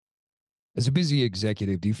As a busy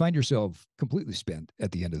executive, do you find yourself completely spent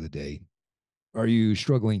at the end of the day? Are you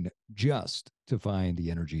struggling just to find the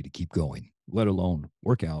energy to keep going, let alone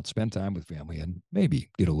work out, spend time with family, and maybe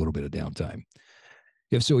get a little bit of downtime?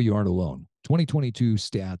 If so, you aren't alone. 2022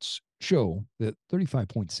 stats show that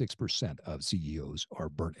 35.6% of CEOs are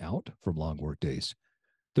burnt out from long work days.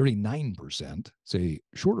 39% say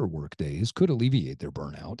shorter work days could alleviate their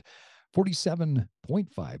burnout.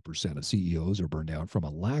 47.5% of CEOs are burned out from a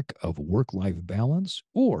lack of work life balance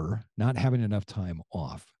or not having enough time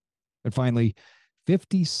off. And finally,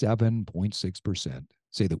 57.6%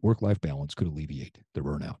 say that work life balance could alleviate their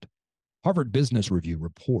burnout. Harvard Business Review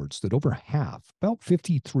reports that over half, about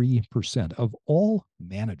 53% of all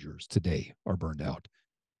managers today are burned out.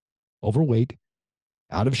 Overweight,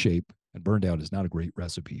 out of shape, and burned out is not a great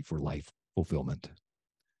recipe for life fulfillment.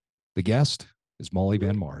 The guest is Molly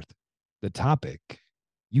vanMaarth. The topic: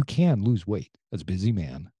 you can lose weight as a busy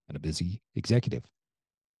man and a busy executive.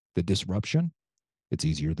 The disruption: it's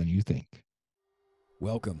easier than you think.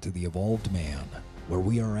 Welcome to the Evolved Man, where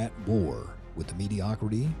we are at war with the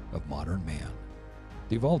mediocrity of modern man.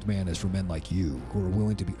 The Evolved Man is for men like you who are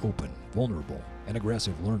willing to be open, vulnerable, and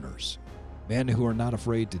aggressive learners. Men who are not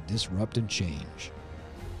afraid to disrupt and change.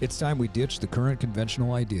 It's time we ditch the current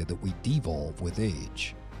conventional idea that we devolve with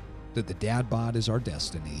age, that the dad bod is our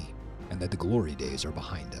destiny, and that the glory days are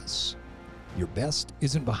behind us. Your best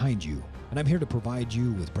isn't behind you, and I'm here to provide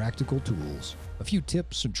you with practical tools, a few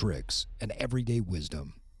tips and tricks, and everyday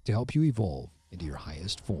wisdom to help you evolve into your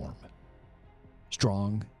highest form.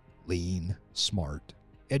 Strong, lean, smart,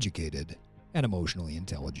 educated, and emotionally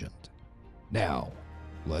intelligent. Now,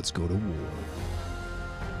 let's go to war.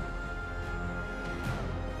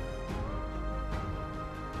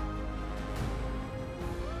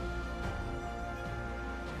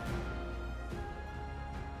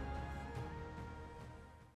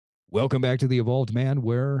 Welcome back to the Evolved Man,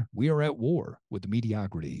 where we are at war with the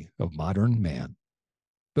mediocrity of modern man.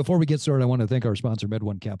 Before we get started, I want to thank our sponsor,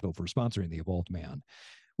 MedOne Capital, for sponsoring the Evolved Man.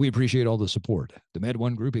 We appreciate all the support. The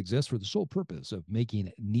MedOne Group exists for the sole purpose of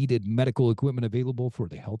making needed medical equipment available for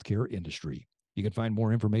the healthcare industry. You can find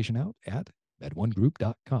more information out at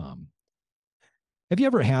medonegroup.com. Have you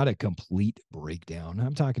ever had a complete breakdown?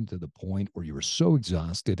 I'm talking to the point where you were so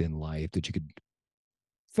exhausted in life that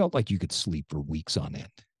felt like you could sleep for weeks on end.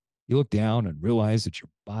 You looked down and realized that your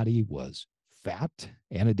body was fat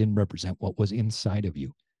and it didn't represent what was inside of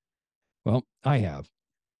you. Well, I have.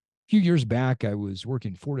 A few years back, I was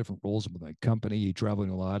working 4 different roles with my company, traveling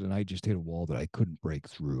a lot, and I just hit a wall that I couldn't break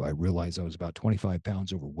through. I realized I was about 25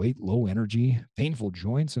 pounds overweight, low energy, painful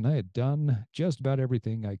joints, and I had done just about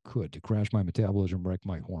everything I could to crash my metabolism, wreck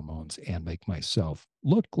my hormones, and make myself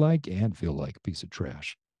look like and feel like a piece of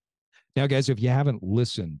trash. Now, guys, if you haven't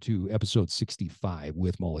listened to episode 65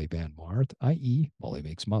 with Molly vanMaarth, i.e., Molly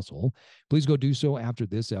Makes Muscle, please go do so after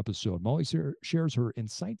this episode. Molly shares her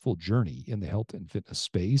insightful journey in the health and fitness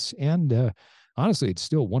space. And honestly, it's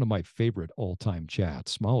still one of my favorite all-time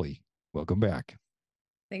chats. Molly, welcome back.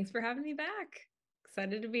 Thanks for having me back.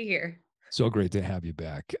 Excited to be here. So great to have you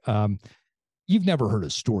back. You've never heard a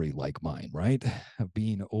story like mine, right? Of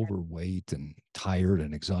being overweight and tired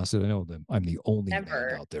and exhausted. I know that I'm the only man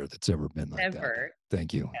Never, out there that's ever been like that. never.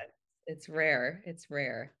 Thank you. Yes, it's rare. It's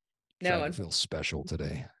rare. Trying No, to feel special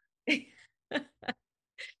today.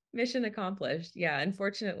 mission accomplished. Yeah,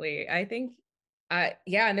 unfortunately, I think,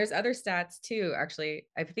 yeah, and there's other stats too. Actually,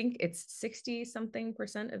 I think it's 60 something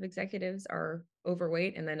percent of executives are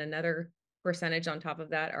overweight, and then another percentage on top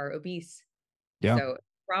of that are obese. Yeah. So,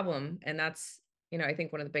 problem, and that's, I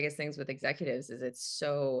think one of the biggest things with executives is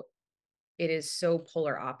it is so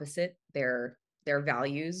polar opposite their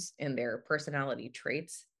values and their personality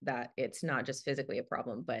traits that it's not just physically a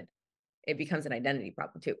problem, but it becomes an identity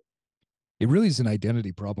problem too. It really is an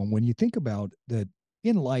identity problem. When you think about that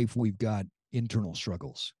in life, we've got internal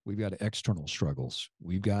struggles, we've got external struggles,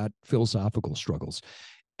 we've got philosophical struggles.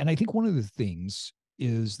 And I think one of the things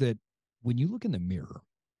is that when you look in the mirror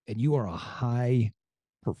and you are a high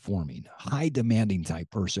performing, high demanding type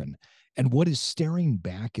person, and what is staring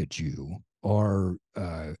back at you are,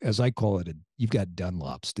 as I call it, you've got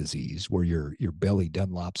Dunlop's disease, where your belly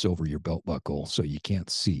Dunlops over your belt buckle, so you can't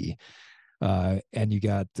see, and you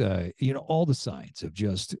got all the signs of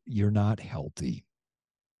just you're not healthy.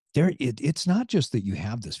 It's not just that you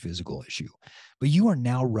have this physical issue, but you are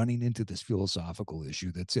now running into this philosophical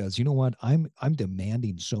issue that says, you know what, I'm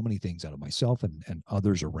demanding so many things out of myself and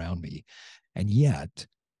others around me, and yet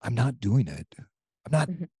I'm not doing it. I'm not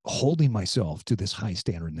Mhm. holding myself to this high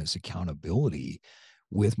standard and this accountability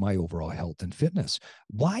with my overall health and fitness.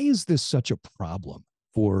 Why is this such a problem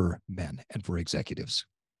for men and for executives?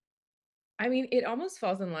 I mean, it almost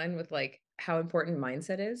falls in line with like how important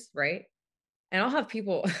mindset is, right? And I'll have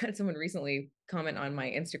people, had someone recently comment on my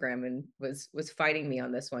Instagram and was fighting me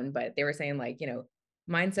on this one, but they were saying like, You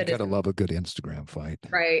mindset got is to the love a good Instagram fight.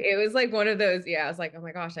 right. It was like one of those, yeah, I was like, oh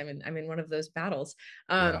my gosh, I'm in one of those battles.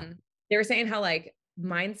 Yeah. They were saying how like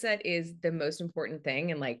mindset is the most important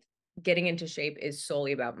thing and like getting into shape is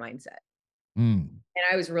solely about mindset. Mm, And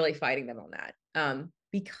I was really fighting them on that.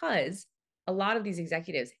 Because a lot of these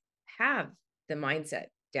executives have the mindset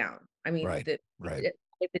down. I mean, right. Right.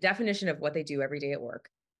 the definition of what they do every day at work,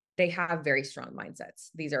 they have very strong mindsets.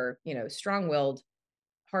 These are, strong-willed,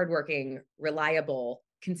 hardworking, reliable,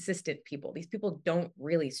 consistent people. These people don't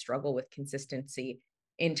really struggle with consistency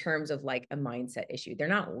in terms of like a mindset issue. They're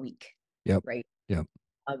not weak, Yep. right? Yep.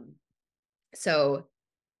 Um, so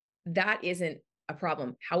that isn't a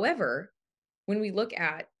problem. However, when we look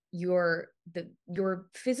at your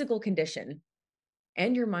physical condition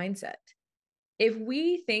and your mindset, if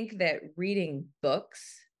we think that reading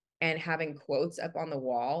books and having quotes up on the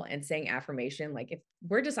wall and saying affirmation, like if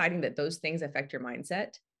we're deciding that those things affect your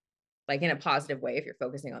mindset, like in a positive way, if you're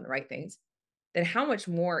focusing on the right things, then how much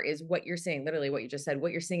more is what you're saying, literally what you just said,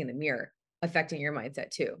 what you're seeing in the mirror affecting your mindset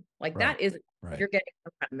too? Like Right. that is, Right. you're getting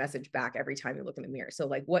some kind of message back every time you look in the mirror. So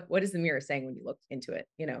like what is the mirror saying when you look into it,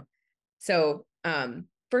 So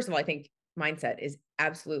first of all, I think mindset is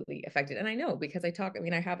absolutely affected. And I know because I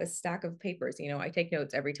have a stack of papers, I take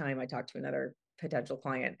notes every time I talk to another potential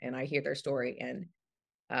client and I hear their story. And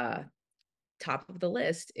uh top of the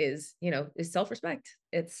list is self-respect.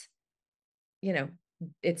 You know,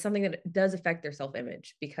 it's something that does affect their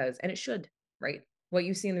self-image because, and it should, right? What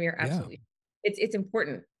you see in the mirror, Yeah. absolutely. It's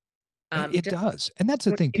important. It Just does. And that's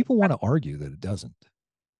the thing. People want to argue that it doesn't.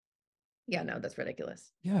 yeah, no, that's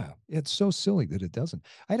ridiculous. Yeah, it's so silly that it doesn't.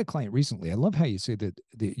 I had a client recently. I love how you say that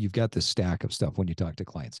you've got this stack of stuff when you talk to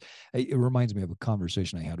clients. It reminds me of a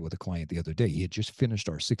conversation I had with a client the other day. He had just finished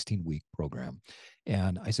our 16-week program.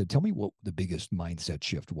 And I said, tell me what the biggest mindset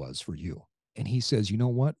shift was for you. And he says, you know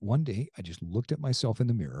what? One day I just looked at myself in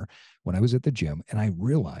the mirror when I was at the gym and I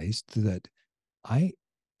realized that I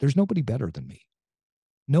there's nobody better than me.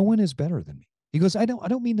 No one is better than me. He goes, I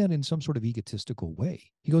don't mean that in some sort of egotistical way.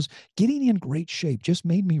 He goes, getting in great shape just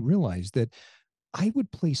made me realize that I would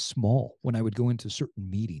play small when I would go into certain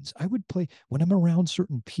meetings. I would play when I'm around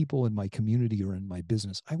certain people in my community or in my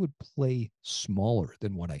business. I would play smaller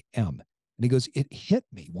than what I am. And he goes, it hit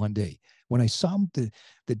me one day when I saw the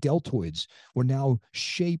deltoids were now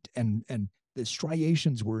shaped and the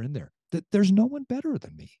striations were in there. That there's no one better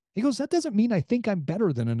than me. He goes, that doesn't mean I think I'm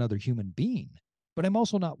better than another human being, but I'm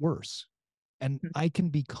also not worse. And I can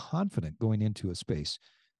be confident going into a space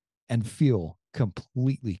and feel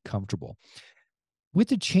completely comfortable with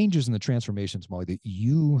the changes and the transformations, Molly, that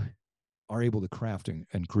you are able to craft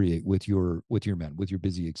and create with your men, with your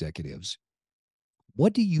busy executives.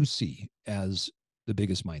 What do you see as the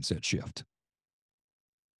biggest mindset shift?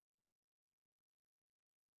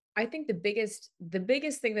 I think the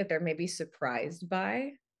biggest thing that they're maybe surprised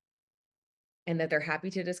by and that they're happy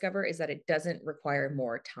to discover is that it doesn't require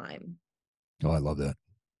more time. Oh, I love that.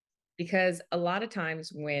 Because a lot of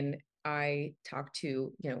times when I talk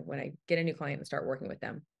to, when I get a new client and start working with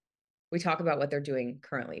them, we talk about what they're doing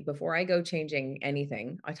currently. Before I go changing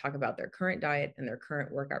anything, I talk about their current diet and their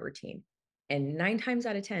current workout routine. And 9 times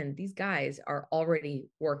out of 10, these guys are already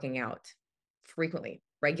working out frequently,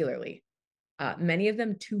 regularly, many of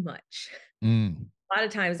them too much. Mm, A lot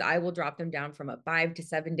of times I will drop them down from a 5 to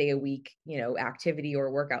 7 day a week, activity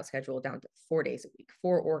or workout schedule down to 4 days a week,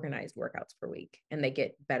 4 organized workouts per week, and they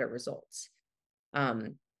get better results.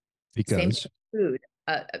 Um, Same thing because with food,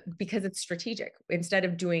 because it's strategic. Instead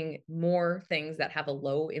of doing more things that have a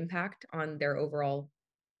low impact on their overall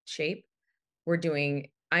shape,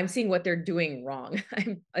 I'm seeing what they're doing wrong.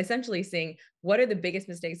 I'm essentially seeing what are the biggest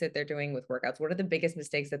mistakes that they're doing with workouts? What are the biggest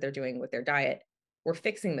mistakes that they're doing with their diet? We're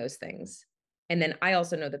fixing those things. And then I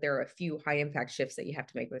also know that there are a few high impact shifts that you have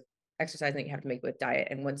to make with exercise, that you have to make with diet.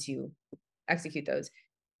 And once you execute those,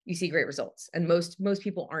 you see great results. And most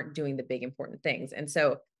people aren't doing the big important things. And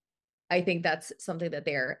so I think that's something that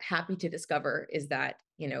they're happy to discover is that,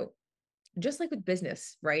 just like with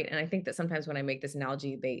business, right? And I think that sometimes when I make this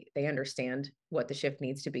analogy, they understand what the shift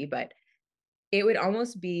needs to be, but it would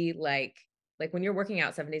almost be like when you're working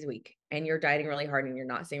out 7 days a week and you're dieting really hard and you're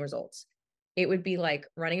not seeing results. It would be like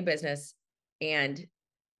running a business and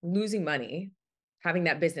losing money, having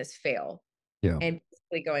that business fail, yeah, and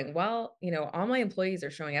basically going, well, all my employees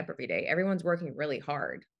are showing up every day. Everyone's working really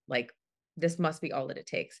hard. Like this must be all that it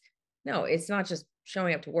takes. No, it's not just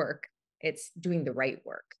showing up to work. It's doing the right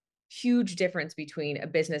work. huge difference between a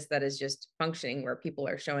business that is just functioning where people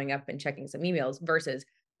are showing up and checking some emails versus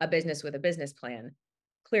a business with a business plan,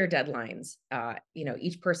 clear deadlines.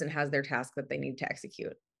 Each person has their task that they need to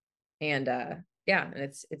execute. And and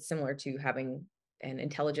it's similar to having an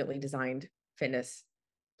intelligently designed fitness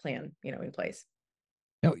plan, in place.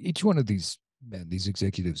 Now, each one of these men, these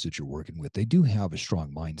executives that you're working with, they do have a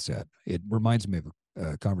strong mindset. It reminds me of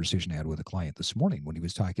a conversation I had with a client this morning when he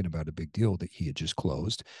was talking about a big deal that he had just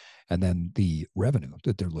closed, and then the revenue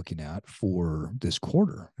that they're looking at for this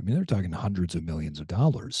quarter. I mean, they're talking hundreds of millions of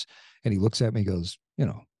dollars. And he looks at me and goes,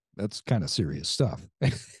 that's kind of serious stuff.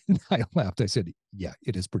 And I laughed. I said, yeah,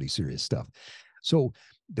 it is pretty serious stuff. So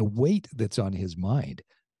the weight that's on his mind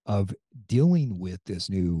of dealing with this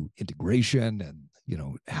new integration and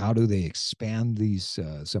how do they expand these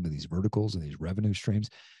some of these verticals and these revenue streams,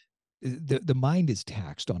 the mind is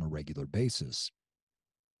taxed on a regular basis.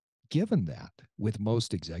 Given that, with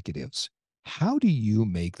most executives, how do you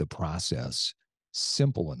make the process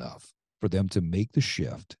simple enough for them to make the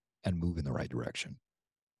shift and move in the right direction?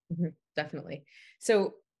 Definitely.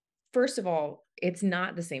 So first of all, it's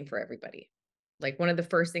not the same for everybody. Like one of the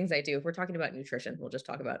first things I do, if we're talking about nutrition, we'll just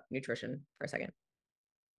talk about nutrition for a second.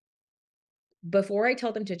 Before I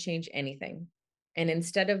tell them to change anything, and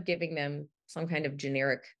instead of giving them some kind of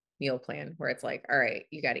generic meal plan where it's like, all right,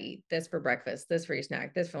 you got to eat this for breakfast, this for your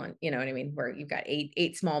snack, this for lunch, you know what I mean? Where you've got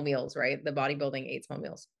eight small meals, right? The bodybuilding 8 small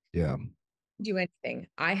meals. Yeah. Do anything.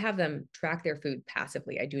 I have them track their food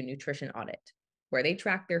passively. I do a nutrition audit where they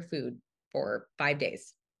track their food for 5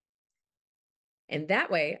 days. And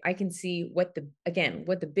that way I can see what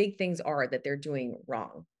the big things are that they're doing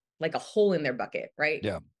wrong, like a hole in their bucket, right?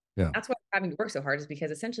 Yeah. Yeah. That's why having to work so hard is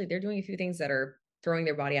because essentially they're doing a few things that are throwing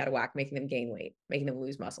their body out of whack, making them gain weight, making them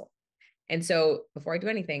lose muscle. And so before I do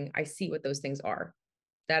anything, I see what those things are.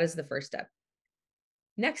 That is the first step.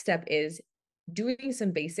 Next step is doing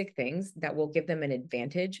some basic things that will give them an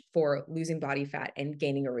advantage for losing body fat and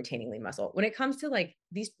gaining or retaining lean muscle. When it comes to like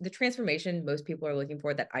the transformation most people are looking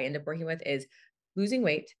for that I end up working with is losing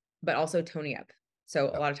weight, but also toning up. So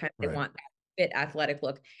a Yep. lot of times they Right. want that fit athletic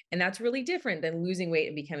look. And that's really different than losing weight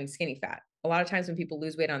and becoming skinny fat. A lot of times when people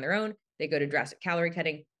lose weight on their own, they go to drastic calorie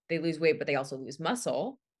cutting, they lose weight, but they also lose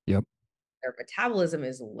muscle. Yep. Their metabolism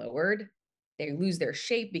is lowered. They lose their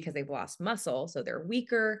shape because they've lost muscle. So they're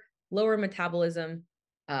weaker, lower metabolism.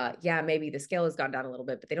 Maybe the scale has gone down a little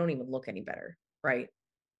bit, but they don't even look any better, right?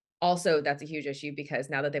 Also, that's a huge issue because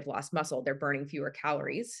now that they've lost muscle, they're burning fewer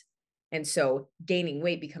calories. And so gaining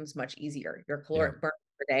weight becomes much easier. Your Yeah. caloric burn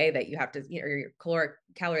per day that you have to, your caloric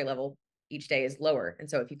calorie level each day is lower. And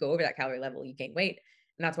so if you go over that calorie level, you gain weight.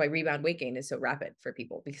 And that's why rebound weight gain is so rapid for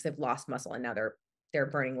people because they've lost muscle and now they're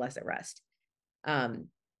burning less at rest. Um,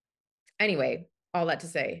 anyway, all that to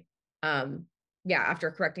say,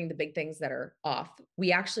 after correcting the big things that are off,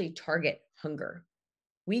 we actually target hunger.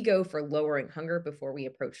 We go for lowering hunger before we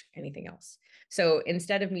approach anything else. So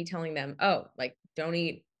instead of me telling them, oh, like don't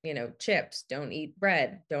eat, chips, don't eat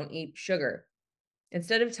bread, don't eat sugar,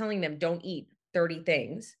 instead of telling them don't eat 30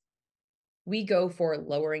 things, we go for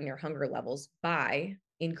lowering their hunger levels by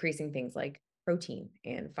increasing things like protein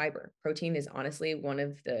and fiber. Protein is honestly one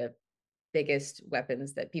of the biggest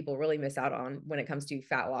weapons that people really miss out on when it comes to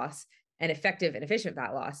fat loss and effective and efficient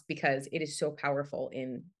fat loss because it is so powerful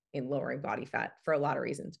in lowering body fat for a lot of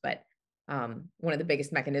reasons. But one of the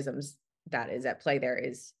biggest mechanisms that is at play there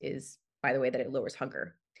is by the way that it lowers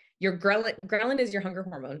hunger. Your ghrelin is your hunger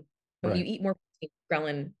hormone. When you Right. eat more protein,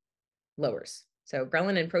 ghrelin lowers. So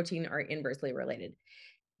ghrelin and protein are inversely related.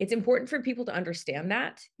 It's important for people to understand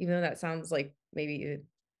that, even though that sounds like maybe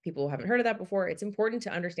people haven't heard of that before. It's important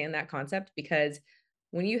to understand that concept because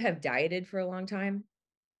when you have dieted for a long time,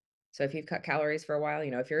 so if you've cut calories for a while,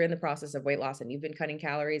 if you're in the process of weight loss and you've been cutting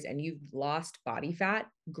calories and you've lost body fat,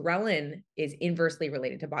 ghrelin is inversely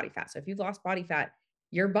related to body fat. So if you've lost body fat,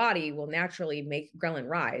 your body will naturally make ghrelin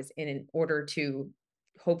rise in order to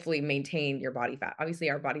hopefully maintain your body fat. Obviously,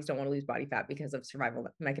 our bodies don't want to lose body fat because of survival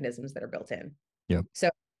mechanisms that are built in. Yep. So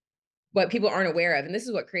what people aren't aware of, and this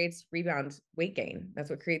is what creates rebound weight gain. That's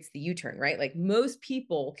what creates the U-turn, right? Like most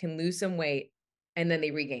people can lose some weight and then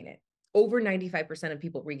they regain it. Over 95% of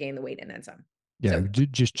people regain the weight and then some. Yeah. So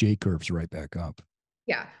Just J curves right back up.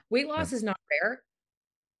 yeah, weight Yep. loss is not rare.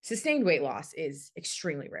 Sustained weight loss is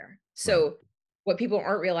extremely rare. Right. So what people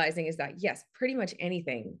aren't realizing is that yes, pretty much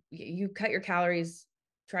anything, you cut your calories,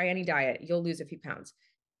 try any diet, you'll lose a few pounds.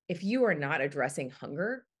 If you are not addressing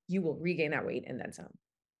hunger, you will regain that weight and then some.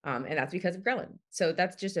 And that's because of ghrelin. So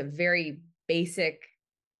that's just a very basic,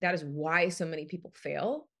 that is why so many people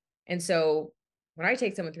fail. And so when I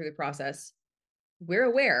take someone through the process, we're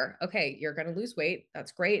aware, okay, you're going to lose weight.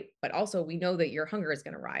 That's great. But also, we know that your hunger is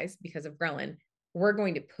going to rise because of ghrelin. We're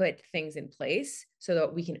going to put things in place so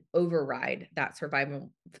that we can override that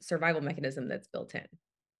survival mechanism that's built in.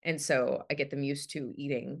 And so I get them used to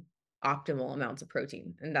eating optimal amounts of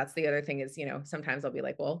protein. And that's the other thing is, sometimes I'll be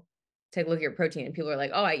like, well, take a look at your protein. And people are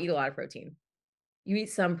like, oh, I eat a lot of protein. You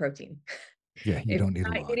eat some protein. Yeah, you If don't need a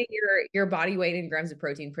you're not lot. hitting your body weight in grams of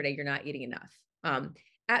protein per day, you're not eating enough.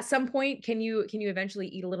 At some point, can you eventually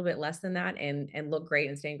eat a little bit less than that and look great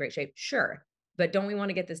and stay in great shape? Sure. But don't we want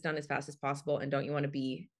to get this done as fast as possible? And don't you want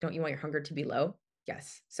your hunger to be low?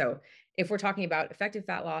 Yes. So if we're talking about effective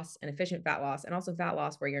fat loss and efficient fat loss, and also fat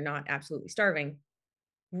loss where you're not absolutely starving,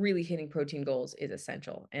 really hitting protein goals is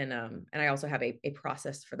essential. And I also have a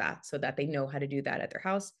process for that so that they know how to do that at their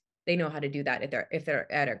house. They know how to do that if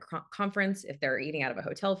they're at a conference, if they're eating out of a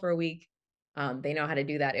hotel for a week. They know how to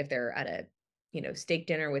do that if they're at a steak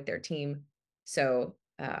dinner with their team. So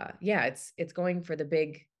yeah, it's going for the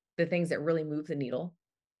things that really move the needle,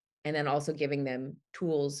 and then also giving them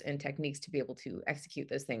tools and techniques to be able to execute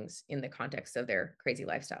those things in the context of their crazy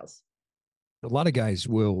lifestyles. A lot of guys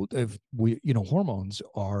will, if we, hormones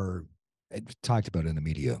are talked about in the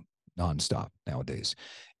media nonstop nowadays.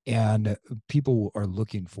 And people are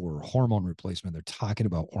looking for hormone replacement. They're talking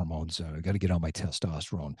about hormones. I got to get on my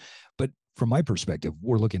testosterone. But from my perspective,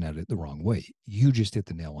 we're looking at it the wrong way. You just hit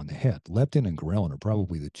the nail on the head. Leptin and ghrelin are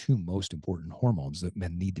probably the two most important hormones that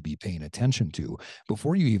men need to be paying attention to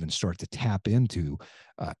before you even start to tap into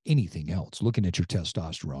anything else. Looking at your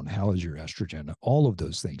testosterone, how is your estrogen, all of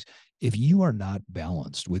those things. If you are not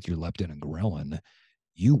balanced with your leptin and ghrelin,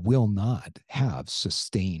 you will not have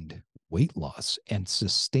sustained weight loss and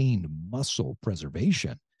sustained muscle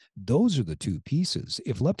preservation. Those are the two pieces.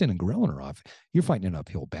 If leptin and ghrelin are off, you're fighting an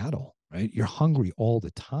uphill battle, right? You're hungry all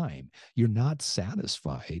the time. You're not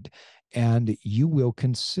satisfied, and you will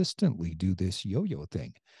consistently do this yo-yo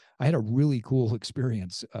thing. I had a really cool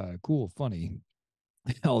experience, funny,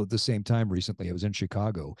 all at the same time recently. I was in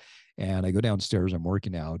Chicago and I go downstairs, I'm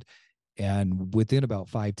working out, and within about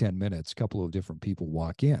 5-10 minutes, a couple of different people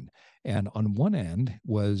walk in. And on one end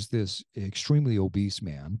was this extremely obese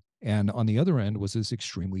man. And on the other end was this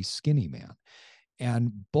extremely skinny man.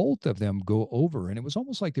 And both of them go over, and it was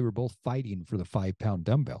almost like they were both fighting for the 5 pound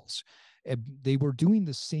dumbbells. And they were doing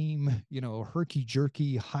the same, herky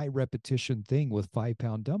jerky, high repetition thing with 5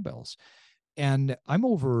 pound dumbbells. And I'm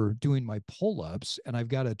over doing my pull-ups, and I've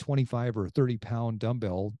got a 25 or 30 pound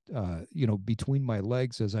dumbbell between my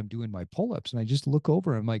legs as I'm doing my pull-ups, and I just look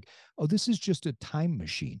over and I'm like, oh, this is just a time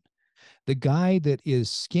machine. The guy that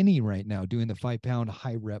is skinny right now doing the 5 pound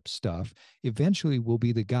high rep stuff eventually will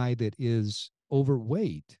be the guy that is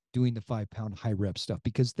overweight doing the 5 pound high rep stuff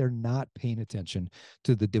because they're not paying attention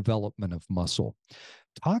to the development of muscle.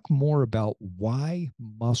 Talk more about why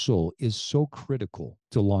muscle is so critical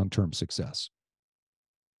to long-term success.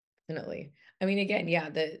 Definitely. I mean, again, yeah,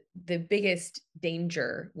 the biggest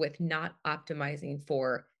danger with not optimizing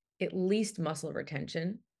for at least muscle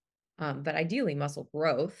retention, but ideally muscle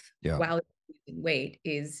growth Yeah. while losing weight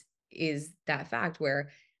is that fact where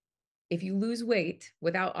if you lose weight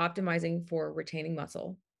without optimizing for retaining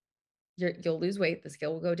muscle, you'll lose weight, the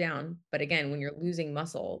scale will go down. But again, when you're losing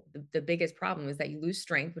muscle, the biggest problem is that you lose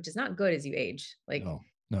strength, which is not good as you age. Like No,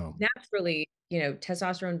 no. naturally,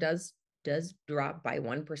 testosterone does drop by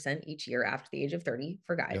 1% each year after the age of 30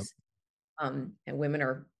 for Yep. guys. And women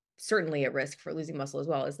are certainly at risk for losing muscle as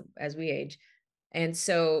well as we age. And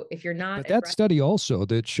so if you're not But that aggressive, study also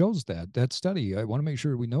that shows that study, I want to make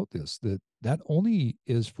sure we note this, that only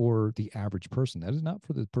is for the average person. That is not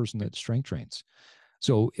for the person that strength trains.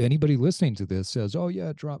 So anybody listening to this says, "Oh yeah,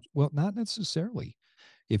 it drops." Well, not necessarily.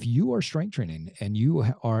 If you are strength training and you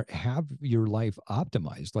have your life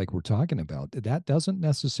optimized like we're talking about, that doesn't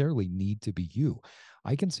necessarily need to be you.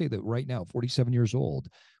 I can say that right now, 47 years old,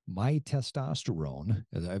 my testosterone,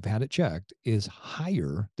 as I've had it checked, is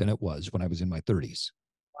higher than it was when I was in my 30s,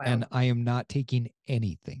 and wild. I am not taking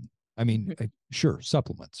anything. I mean, sure,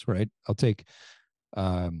 supplements, right? I'll take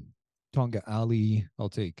um, Tonga Ali. I'll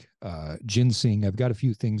take ginseng. I've got a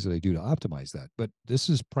few things that I do to optimize that, but this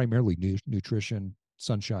is primarily nutrition,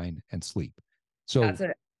 sunshine, and sleep. So, That's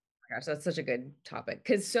a Gosh, that's such a good topic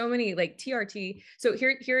because so many like TRT. So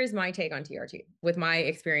here is my take on TRT with my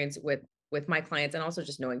experience with my clients and also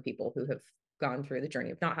just knowing people who have gone through the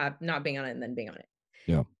journey of not being on it and then being on it.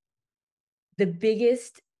 yeah. The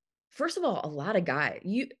biggest, first of all, a lot of guys,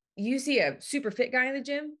 you see a super fit guy in the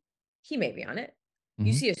gym, he may be on it. You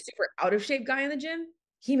Mm-hmm. see a super out of shape guy in the gym,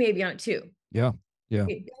 he may be on it too. Yeah. Yeah.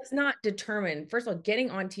 It does not determine, first of all, getting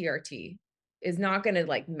on TRT is not going to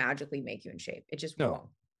like magically make you in shape. It just No. won't.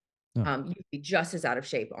 No. You'd be just as out of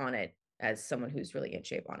shape on it as someone who's really in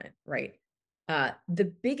shape on it, right? The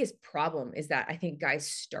biggest problem is that I think guys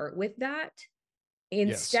start with that Yes.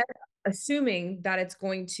 instead of assuming that it's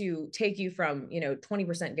going to take you from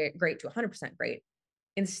 20% great to 100% great,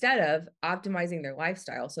 instead of optimizing their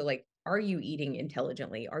lifestyle. So like, are you eating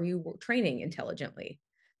intelligently? Are you training intelligently?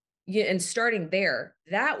 Yeah, and starting there,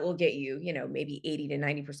 that will get you, maybe 80 to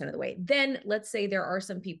 90% of the way. Then let's say there are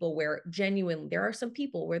some people where there are some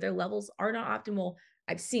people where their levels are not optimal.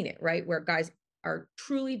 I've seen it, right? Where guys are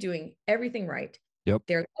truly doing everything right. Yep.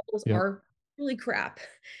 Their levels Yep. are really crap.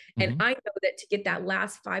 And Hmm. I know that to get that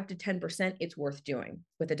last 5 to 10%, it's worth doing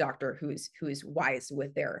with a doctor who's wise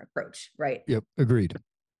with their approach, right? Yep. Agreed.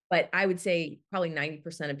 But I would say probably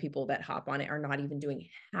 90% of people that hop on it are not even doing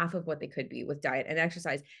half of what they could be with diet and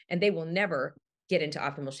exercise. And they will never get into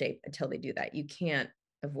optimal shape until they do that. You can't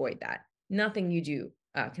avoid that. Nothing you do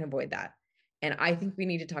can avoid that. And I think we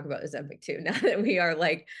need to talk about Ozempic too, now that we are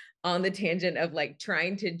like on the tangent of like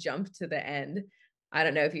trying to jump to the end. I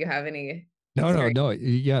don't know if you have any No, no, experience. no.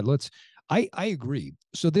 Yeah, I agree.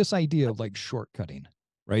 So this idea of like shortcutting,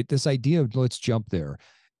 right? This idea of let's jump there.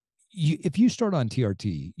 If you start on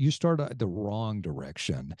TRT, you start the wrong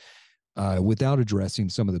direction without addressing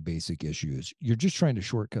some of the basic issues. You're just trying to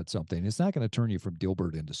shortcut something. It's not going to turn you from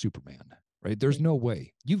Dilbert into Superman, right? There's no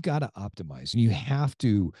way. You've got to optimize, and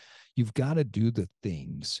you've got to do the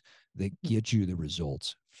things that get you the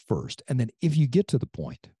results first. And then if you get to the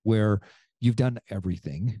point where you've done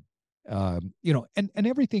everything, and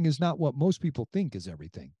everything is not what most people think is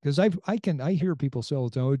everything. Because I hear people say,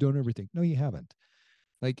 "Oh, I've done everything." No, you haven't.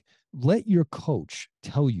 Like, let your coach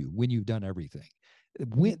tell you when you've done everything.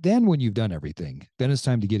 When you've done everything, then it's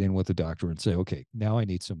time to get in with the doctor and say, okay, now I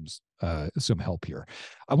need some help here.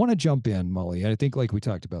 I want to jump in, Molly. I think, like we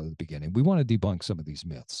talked about at the beginning, we want to debunk some of these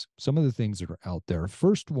myths, some of the things that are out there.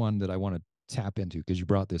 First one that I want to tap into, because you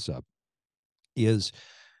brought this up, is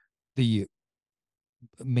the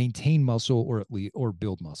maintain muscle or at least or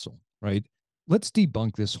build muscle, right? Let's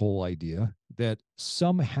debunk this whole idea that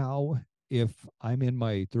somehow, if I'm in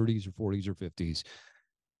my 30s or 40s or 50s,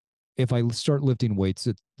 if I start lifting weights,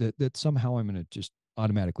 that somehow I'm going to just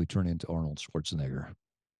automatically turn into Arnold Schwarzenegger.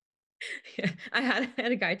 Yeah, I had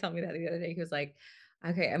a guy tell me that the other day. He was like,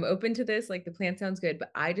 "Okay, I'm open to this. Like the plan sounds good, but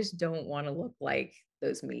I just don't want to look like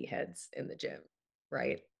those meatheads in the gym."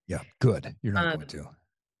 Right. Yeah, good. You're not Um, going to.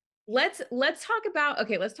 let's talk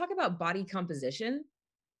about body composition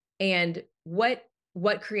and what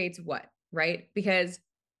creates what, right? Because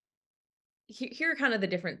here are kind of the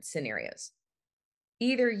different scenarios.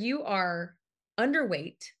 Either you are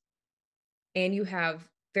underweight and you have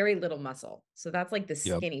very little muscle. So that's like the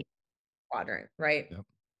Yep. skinny quadrant, right? Yep.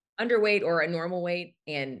 Underweight or a normal weight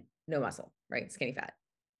and no muscle, right? Skinny fat.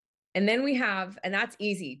 And then and that's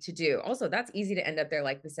easy to do. Also, that's easy to end up there,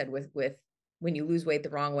 like we said, with when you lose weight the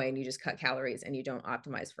wrong way and you just cut calories and you don't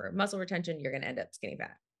optimize for muscle retention, you're going to end up skinny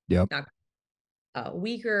fat. Yep. Not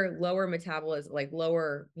weaker, lower metabolism, like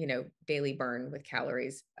lower, daily burn with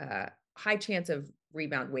calories, high chance of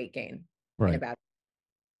rebound weight gain in a Right. bad.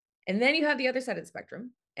 And then you have the other side of the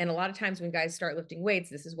spectrum. And a lot of times when guys start lifting weights,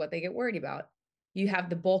 this is what they get worried about. You have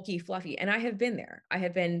the bulky, fluffy. And I have been there. I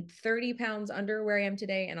have been 30 pounds under where I am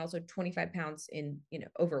today and also 25 pounds in,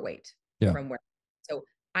 overweight Yeah. from where. So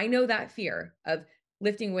I know that fear of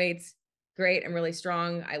lifting weights. Great. I'm really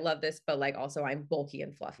strong. I love this, but like also I'm bulky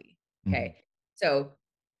and fluffy. Mhm. Okay. So,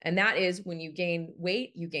 and that is when you gain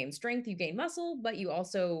weight, you gain strength, you gain muscle, but you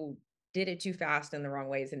also did it too fast in the wrong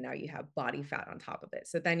ways. And now you have body fat on top of it.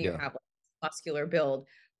 So then you Yeah. have like muscular build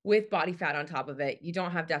with body fat on top of it. You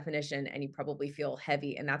don't have definition and you probably feel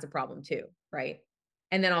heavy. And that's a problem too. Right.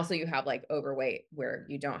 And then also you have like overweight where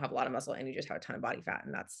you don't have a lot of muscle and you just have a ton of body fat.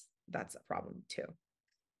 And that's a problem too.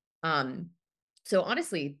 Um, so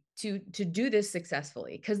honestly, to do this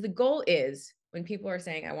successfully, because the goal is when people are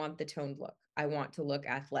saying, I want the toned look, I want to look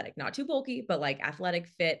athletic, not too bulky, but like athletic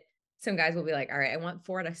fit. Some guys will be like, all right, I want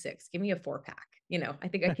 4 out of 6. Give me a 4-pack. I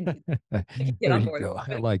think I can get There on you board. go.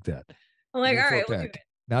 I like that. I'm Give like, me a all four right, we'll do pack,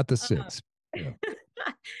 not the it. six. Yeah.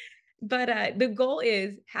 But the goal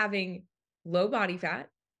is having low body fat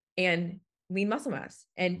and lean muscle mass,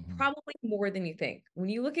 and Mhm. probably more than you think. When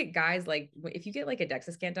you look at guys, like if you get like a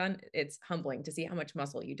DEXA scan done, it's humbling to see how much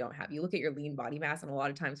muscle you don't have. You look at your lean body mass, and a lot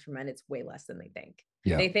of times for men, it's way less than they think.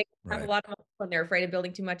 Yeah. They think they have a Right. lot of muscle and they're afraid of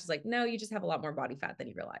building too much. It's like, no, you just have a lot more body fat than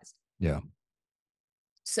you realized. Yeah.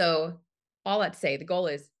 So, all that to say, the goal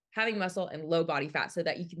is having muscle and low body fat so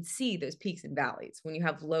that you can see those peaks and valleys. When you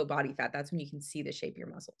have low body fat, that's when you can see the shape of your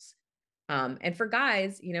muscles. And for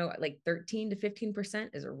guys, like 13 to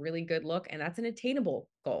 15% is a really good look. And that's an attainable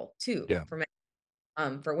goal too Yeah. for men.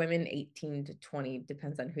 For women, 18 to 20,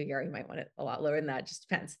 depends on who you are. You might want it a lot lower than that, just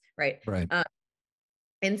depends, right? Right.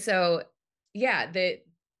 And so, yeah, the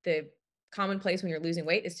common place when you're losing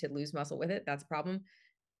weight is to lose muscle with it. That's a problem.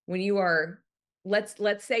 When you are, let's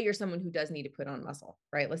say you're someone who does need to put on muscle,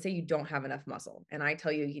 right? Let's say you don't have enough muscle, and I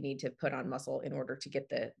tell you you need to put on muscle in order to get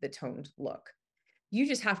the toned look. You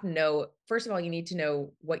just have to know, first of all, you need to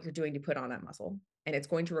know what you're doing to put on that muscle, and it's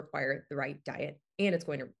going to require the right diet, and it's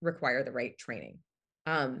going to require the right training.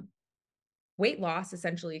 Um, Weight loss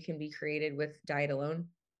essentially can be created with diet alone.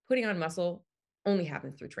 Putting on muscle only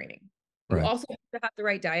happens through training. You Right. also have to have the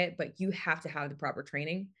right diet, but you have to have the proper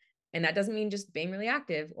training. And that doesn't mean just being really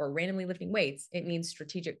active or randomly lifting weights. It means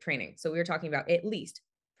strategic training. So we were talking about at least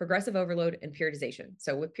progressive overload and periodization.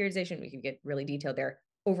 So with periodization, we can get really detailed there.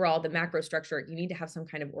 Overall, the macro structure, you need to have some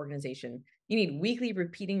kind of organization. You need weekly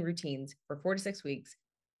repeating routines for 4 to 6 weeks.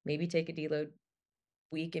 Maybe take a deload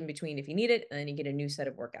week in between if you need it, and then you get a new set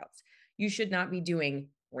of workouts. You should not be doing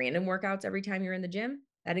random workouts every time you're in the gym.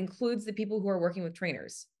 That includes the people who are working with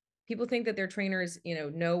trainers. People think that their trainers,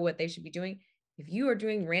 know what they should be doing. If you are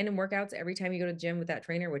doing random workouts every time you go to the gym with that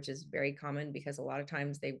trainer, which is very common because a lot of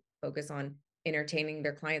times they focus on entertaining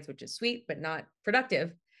their clients, which is sweet, but not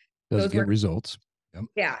productive. Doesn't Those get work, results. Yep.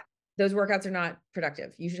 yeah, those workouts are not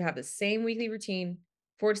productive. You should have the same weekly routine,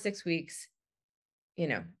 4 to 6 weeks, you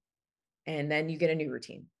know, and then you get a new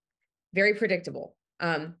routine. Very predictable.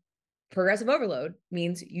 Progressive overload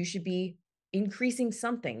means you should be increasing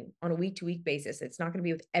something on a week to week basis. It's not going to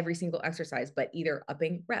be with every single exercise, but either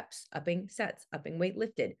upping reps, upping sets, upping weight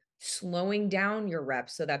lifted, slowing down your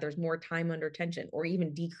reps so that there's more time under tension, or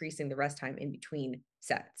even decreasing the rest time in between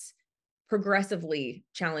sets, progressively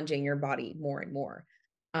challenging your body more and more.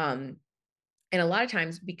 And a lot of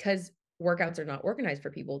times, because workouts are not organized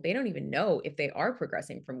for people, they don't even know if they are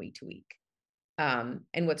progressing from week to week.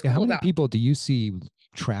 And what's Yeah. How cool many about, people do you see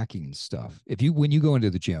tracking stuff? When you go into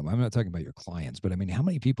the gym, I'm not talking about your clients, but I mean, how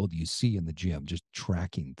many people do you see in the gym just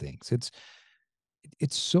tracking things?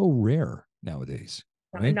 It's so rare nowadays,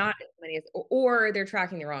 right? not as many as, or they're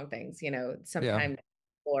tracking the wrong things. Yeah. Sometimes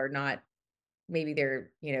people are not, maybe they're,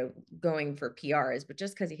 going for PRs, but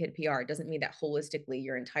just because you hit PR doesn't mean that holistically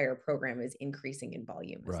your entire program is increasing in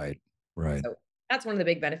volume as Right. thing. Right. So that's one of the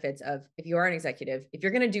big benefits of, if you are an executive, if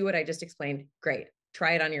you're going to do what I just explained, great,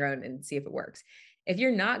 try it on your own and see if it works. If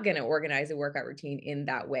you're not going to organize a workout routine in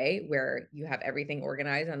that way, where you have everything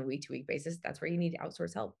organized on a week to week basis, that's where you need to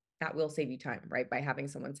outsource help. That will save you time, right? By having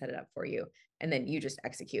someone set it up for you and then you just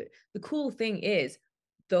execute. The cool thing is,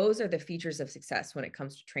 those are the features of success when it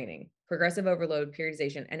comes to training: progressive overload,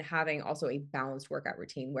 periodization, and having also a balanced workout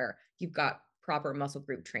routine where you've got proper muscle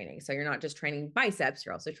group training. So you're not just training biceps,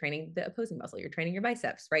 you're also training the opposing muscle. You're training your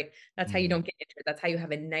biceps, right? That's how you don't get injured. That's how you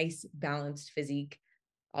have a nice balanced physique.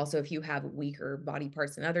 Also, if you have weaker body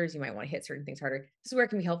parts than others, you might want to hit certain things harder. This is where it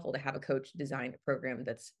can be helpful to have a coach design a program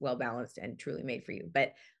that's well balanced and truly made for you.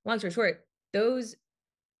 But long story short, those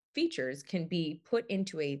features can be put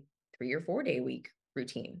into a 3 or 4 day week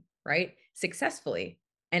routine, right? Successfully.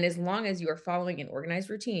 And as long as you are following an organized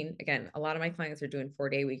routine, again, a lot of my clients are doing 4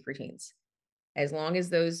 day week routines. As long as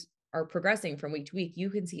those are progressing from week to week, you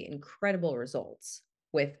can see incredible results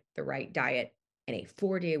with the right diet and a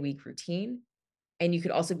 4 day week routine. And you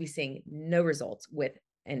could also be seeing no results with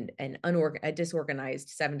a disorganized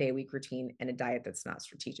 7 day week routine and a diet that's not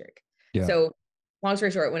strategic. Yeah. So long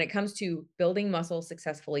story short, when it comes to building muscle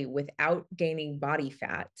successfully without gaining body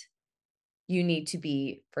fat, you need to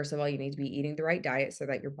be, first of all, you need to be eating the right diet so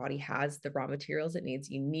that your body has the raw materials it needs.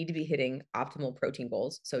 You need to be hitting optimal protein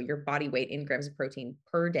goals. So your body weight in grams of protein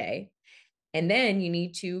per day. And then you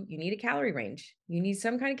need a calorie range. You need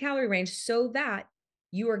some kind of calorie range so that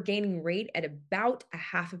you are gaining weight at about a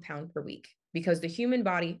half a pound per week, because the human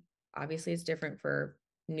body, obviously it's different for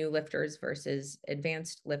new lifters versus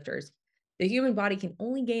advanced lifters. The human body can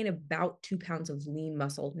only gain about 2 pounds of lean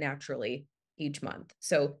muscle naturally each month.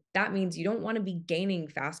 So that means you don't want to be gaining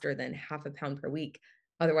faster than half a pound per week.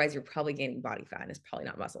 Otherwise, you're probably gaining body fat and it's probably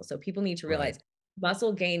not muscle. So people need to Right. realize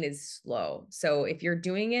muscle gain is slow. So if you're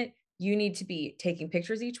doing it, you need to be taking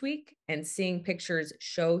pictures each week and seeing pictures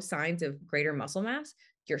show signs of greater muscle mass.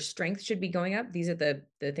 Your strength should be going up. These are the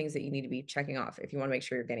things that you need to be checking off if you want to make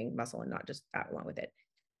sure you're getting muscle and not just fat along with it.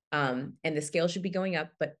 And the scale should be going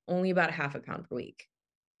up, but only about a half a pound per week.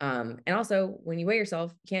 And also, when you weigh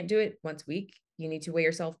yourself, you can't do it once a week. You need to weigh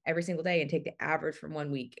yourself every single day and take the average from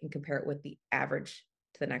one week and compare it with the average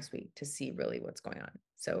to the next week to see really what's going on.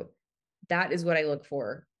 So that is what I look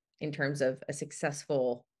for in terms of a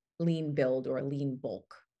successful lean build or lean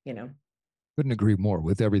bulk, you know? Couldn't agree more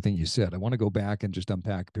with everything you said. I want to go back and just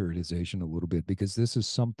unpack periodization a little bit because this is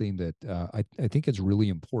something that I think is really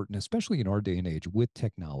important, especially in our day and age with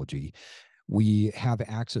technology. We have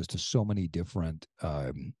access to so many different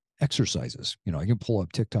exercises. You know, I can pull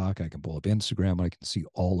up TikTok, I can pull up Instagram, I can see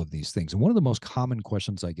all of these things. And one of the most common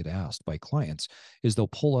questions I get asked by clients is they'll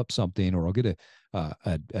pull up something, or I'll get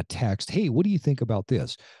a text, "Hey, what do you think about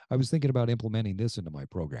this? I was thinking about implementing this into my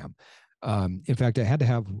program." In fact, I had to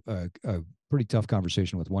have a pretty tough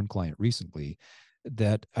conversation with one client recently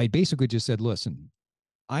that I basically just said, "Listen,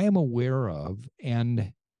 I am aware of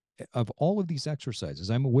all of these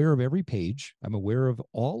exercises. I'm aware of every page. I'm aware of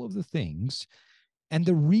all of the things. And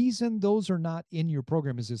the reason those are not in your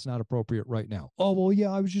program is it's not appropriate right now." "Oh, well,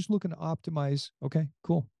 yeah, I was just looking to optimize." "Okay,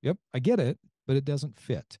 cool. Yep, I get it, but it doesn't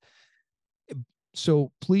fit.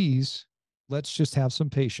 So please, let's just have some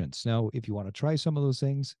patience. Now, if you want to try some of those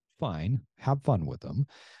things, fine, have fun with them,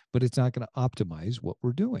 but it's not going to optimize what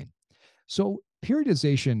we're doing." So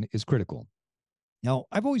periodization is critical. Now,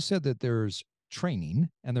 I've always said that there's training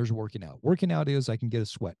and there's working out. Working out is I can get a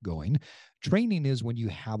sweat going. Training is when you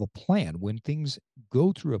have a plan, when things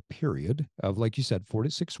go through a period of, like you said, 4 to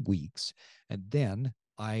 6 weeks, and then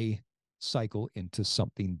I cycle into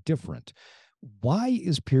something different. Why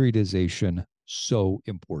is periodization so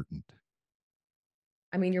important?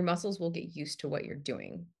 I mean, your muscles will get used to what you're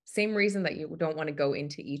doing. Same reason that you don't want to go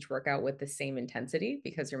into each workout with the same intensity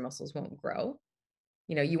because your muscles won't grow.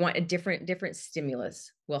 You know, you want a different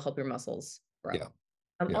stimulus will help your muscles grow. Yeah,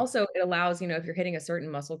 yeah, Also, it allows, if you're hitting a certain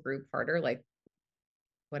muscle group harder, like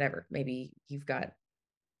whatever, maybe you've got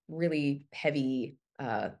really heavy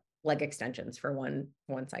leg extensions for one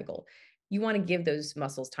cycle. You want to give those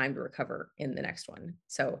muscles time to recover in the next one.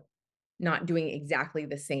 So not doing exactly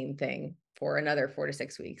the same thing for another 4 to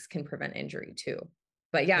 6 weeks can prevent injury too.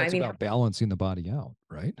 But yeah, yeah. I It's mean, about balancing the body out,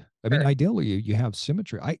 right? I mean, sure. ideally, you have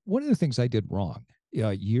symmetry. I One of the things I did wrong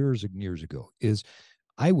years and years ago is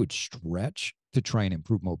I would stretch to try and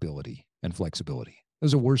improve mobility and flexibility. It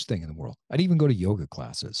was the worst thing in the world. I'd even go to yoga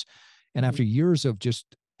classes. And Mhm. after years of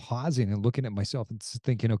just pausing and looking at myself and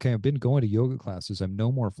thinking, okay, I've been going to yoga classes. I'm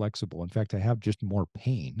no more flexible. In fact, I have just more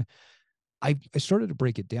pain. I started to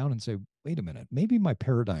break it down and say, wait a minute, maybe my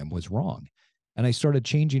paradigm was wrong. And I started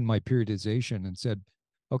changing my periodization and said,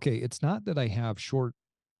 okay, it's not that I have short,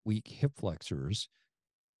 weak hip flexors,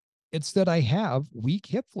 it's that I have weak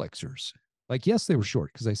hip flexors. Like, yes, they were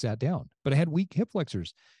short because I sat down, but I had weak hip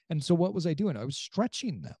flexors. And so what was I doing? I was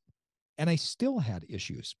stretching them and I still had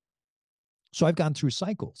issues. So I've gone through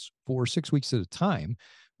cycles for 6 weeks at a time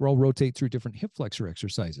where I'll rotate through different hip flexor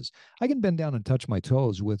exercises. I can bend down and touch my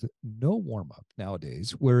toes with no warm up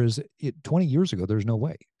nowadays, whereas 20 years ago, there's no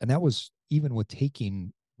way. And that was even with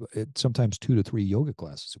taking sometimes 2 to 3 yoga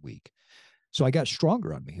classes a week. So I got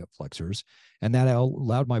stronger on my hip flexors, and that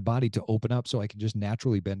allowed my body to open up so I can just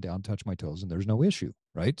naturally bend down, touch my toes, and there's no issue,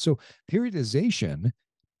 right? So periodization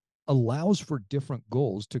allows for different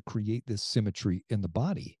goals to create this symmetry in the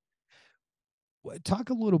body. Talk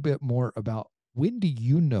a little bit more about when do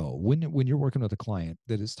you know when you're working with a client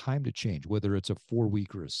that it's time to change, whether it's a 4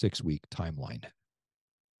 week or a 6 week timeline.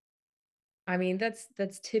 I mean, that's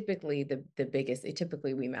typically the biggest.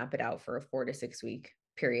 Typically we map it out for a 4 to 6 week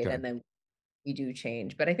period, Okay. and then you do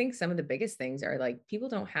change. But I think some of the biggest things are like people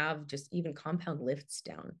don't have just even compound lifts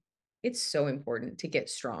down. It's so important to get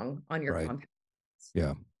strong on your Right. compound,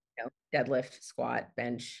 Yeah. deadlift, squat,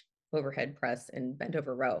 bench, overhead press, and bent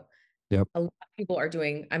over row. Yep. A lot of people are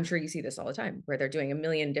doing, I'm sure you see this all the time, where they're doing a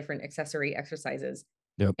million different accessory exercises.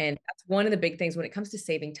 Yep. And that's one of the big things when it comes to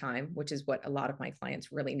saving time, which is what a lot of my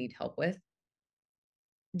clients really need help with.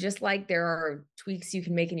 Just like there are tweaks you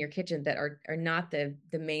can make in your kitchen that are not the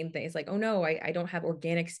main thing. It's like, oh no, I don't have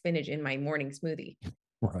organic spinach in my morning smoothie.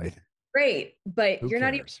 Right. Great, but Who you're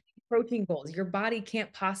not even cares? protein goals. Your body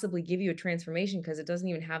can't possibly give you a transformation because it doesn't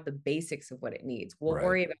even have the basics of what it needs. We'll Right.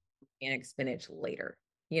 worry about organic spinach later,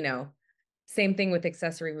 you know? Same thing with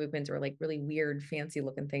accessory movements or like really weird, fancy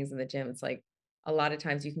looking things in the gym. It's like a lot of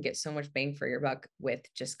times you can get so much bang for your buck with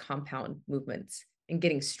just compound movements and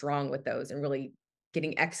getting strong with those and really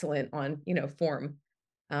getting excellent on, form.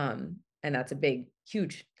 And that's a big,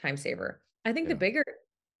 huge time saver. I think the Yeah.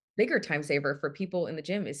 bigger time saver for people in the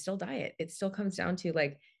gym is still diet. It still comes down to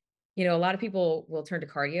like, a lot of people will turn to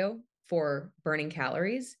cardio for burning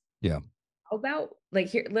calories. Yeah. How about like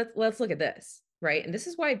here, let's look at this, right? And this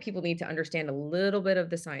is why people need to understand a little bit of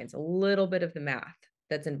the science, a little bit of the math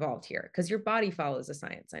that's involved here, because your body follows the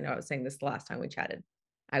science. I know I was saying this the last time we chatted.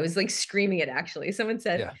 I was like screaming it actually. Someone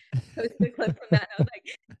said, Yeah. posted a clip from that, and I was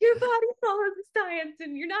like, your body follows the science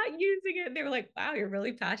and you're not using it. And they were like, wow, you're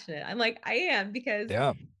really passionate. I'm like, I am because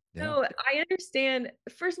Yeah. Yeah. So I understand.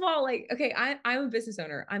 First of all, like, okay, I'm a business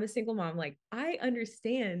owner. I'm a single mom. Like, I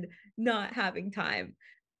understand not having time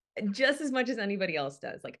just as much as anybody else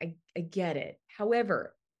does. Like, I get it.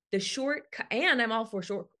 However, the shortcut, and I'm all for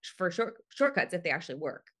shortcuts if they actually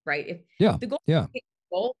work, right? If Yeah. the goal, Yeah.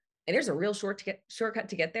 goal and there's a real shortcut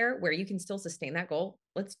to get there where you can still sustain that goal,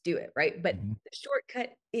 let's do it, right? But Mhm. the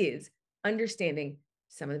shortcut is understanding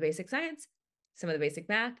some of the basic science, some of the basic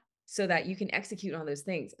math, so that you can execute on those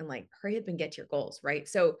things and like hurry up and get to your goals, right?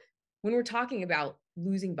 So when we're talking about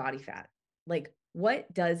losing body fat, like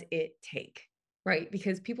what does it take? Right?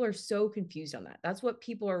 Because people are so confused on that. That's what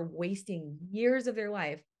people are wasting years of their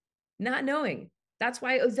life not knowing. That's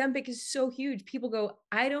why Ozempic is so huge. People go,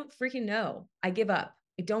 I don't freaking know. I give up.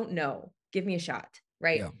 I don't know. Give me a shot.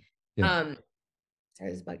 Right. Yeah. Yeah. Um,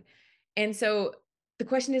 sorry, this bug. And so the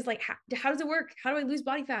question is like, how does it work? How do I lose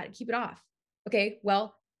body fat and keep it off? Okay.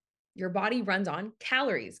 Well, your body runs on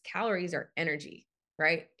calories. Calories are energy,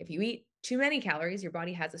 right? If you eat too many calories, your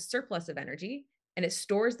body has a surplus of energy and it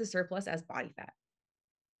stores the surplus as body fat.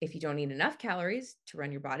 If you don't eat enough calories to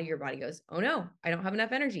run your body goes, oh no, I don't have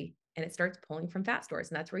enough energy. And it starts pulling from fat stores.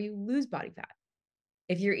 And that's where you lose body fat.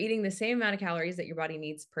 If you're eating the same amount of calories that your body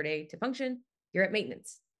needs per day to function, you're at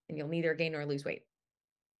maintenance and you'll neither gain nor lose weight.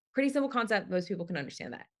 Pretty simple concept. Most people can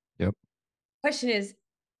understand that. Yep. Question is,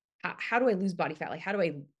 how do I lose body fat? Like, how do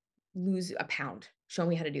I lose a pound? Show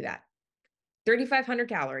me how to do that. 3,500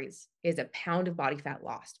 calories is a pound of body fat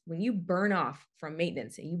lost. When you burn off from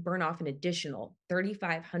maintenance and you burn off an additional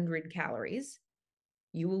 3,500 calories,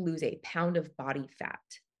 you will lose a pound of body fat.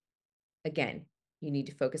 Again, you need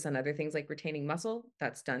to focus on other things like retaining muscle.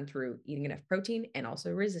 That's done through eating enough protein and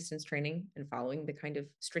also resistance training and following the kind of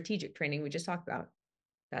strategic training we just talked about.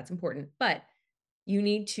 That's important. But you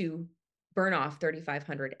need to burn off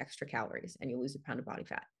 3,500 extra calories and you'll lose a pound of body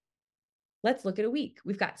fat. Let's look at a week.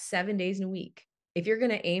 We've got 7 days in a week. If you're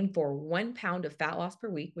going to aim for 1 pound of fat loss per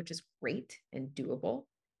week, which is great and doable,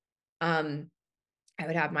 I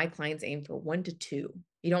would have my clients aim for 1 to 2.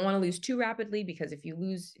 You don't want to lose too rapidly because if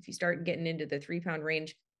you start getting into the 3 pound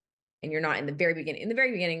range and you're not in the very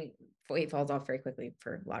beginning, weight falls off very quickly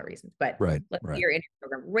for a lot of reasons. But Right. let's say Right. you're in your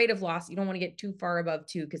program rate of loss. You don't want to get too far above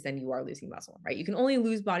 2 because then you are losing muscle, right? You can only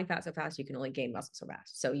lose body fat so fast. You can only gain muscle so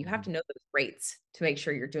fast. So you have Mhm. to know those rates to make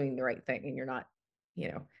sure you're doing the right thing and you're not,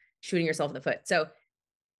 shooting yourself in the foot. So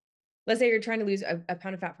let's say you're trying to lose a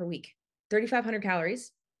pound of fat per week, 3,500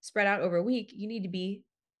 calories spread out over a week. You need to be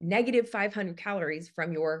negative 500 calories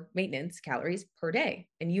from your maintenance calories per day.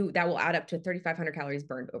 And that will add up to 3,500 calories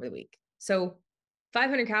burned over the week. So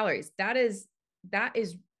 500 calories, that is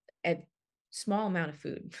a small amount of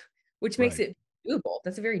food, which makes Right. it doable.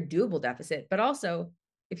 That's a very doable deficit. But also,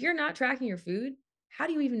 if you're not tracking your food, how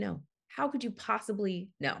do you even know? How could you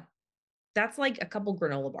possibly know? That's like a couple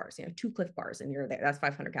granola bars, 2 Cliff bars, and you're there. That's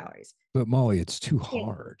 500 calories. But Molly, it's too Yeah.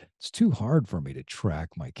 hard. It's too hard for me to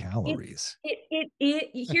track my It's calories.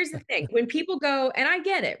 here's the thing. When people go, and I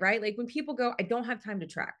get it, right? Like when people go, I don't have time to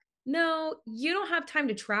track. No, you don't have time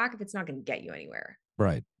to track if it's not going to get you anywhere.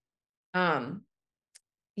 Right. Um,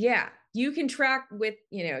 yeah, you can track with,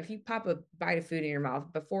 if you pop a bite of food in your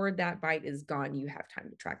mouth, before that bite is gone, you have time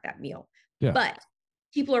to track that meal. Yeah. But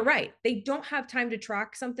people are right. They don't have time to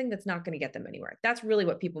track something that's not going to get them anywhere. That's really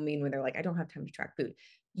what people mean when they're like, I don't have time to track food.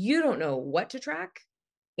 You don't know what to track.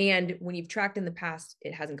 And when you've tracked in the past,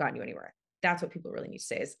 it hasn't gotten you anywhere. That's what people really need to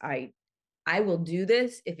say is I will do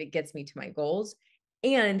this if it gets me to my goals.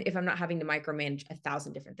 And if I'm not having to micromanage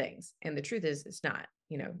 1,000 different things. And the truth is it's not,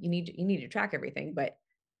 you need to track everything, but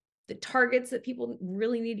the targets that people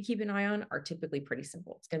really need to keep an eye on are typically pretty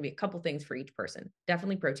simple. It's going to be a couple things for each person.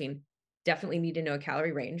 Definitely protein, definitely need to know a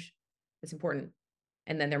calorie range. It's important.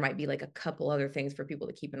 And then there might be like a couple other things for people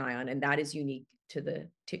to keep an eye on. And that is unique to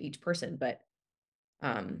each person. But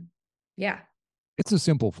yeah. It's a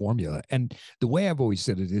simple formula. And the way I've always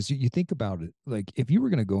said it is you think about it like if you were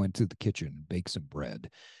going to go into the kitchen and bake some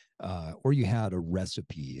bread, or you had a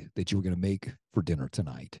recipe that you were going to make for dinner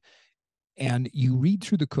tonight, and you read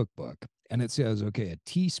through the cookbook and it says, okay, a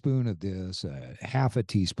teaspoon of this, half a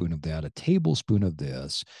teaspoon of that, a tablespoon of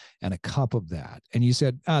this, and a cup of that. And you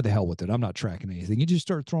said, the hell with it. I'm not tracking anything. You just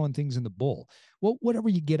start throwing things in the bowl. Well, whatever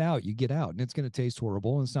you get out, and it's going to taste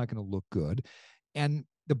horrible and it's not going to look good. And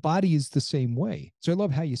the body is the same way. So I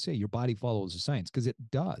love how you say your body follows the science because it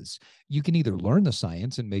does. You can either learn the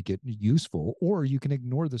science and make it useful, or you can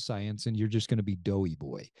ignore the science and you're just going to be doughy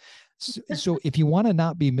boy. So if you want to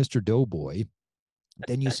not be Mr. Doughboy,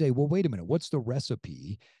 then you say, well, wait a minute, what's the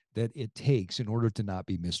recipe that it takes in order to not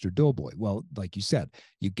be Mr. Doughboy? Well, like you said,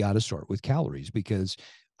 you got to start with calories because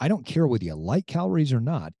I don't care whether you like calories or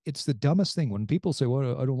not. It's the dumbest thing when people say,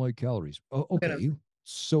 well, I don't like calories. Oh, Look at them. okay.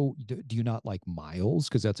 So do you not like miles?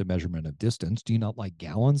 Because that's a measurement of distance. Do you not like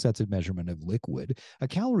gallons? That's a measurement of liquid. A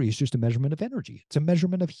calorie is just a measurement of energy. It's a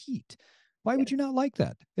measurement of heat. Why would you Yes. not like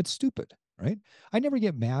that? It's stupid, right? I never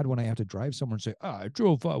get mad when I have to drive somewhere and say, I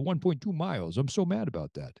drove 1.2 miles. I'm so mad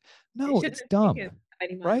about that. It No, shouldn't it's have dumb, taken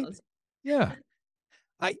 90 right? miles. Yeah.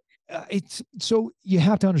 I it's so you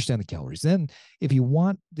have to understand the calories. Then, if you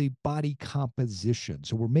want the body composition,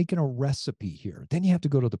 so we're making a recipe here, then you have to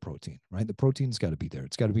go to the protein, right? The protein's got to be there.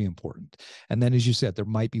 It's got to be important. And then, as you said, there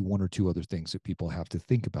might be one or two other things that people have to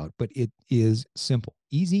think about, but it is simple,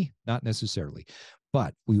 easy, not necessarily.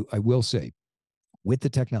 But I will say, with the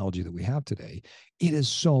technology that we have today, it is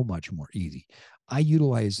so much more easy. I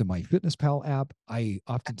utilize the MyFitnessPal app. I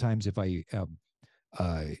oftentimes, if I am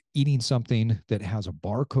eating something that has a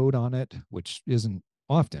barcode on it, which isn't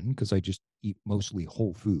often because I just eat mostly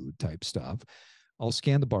whole food type stuff. I'll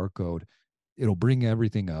scan the barcode. It'll bring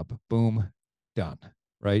everything up. Boom, done.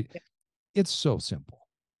 Right. Yeah. It's so simple.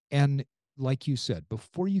 And like you said,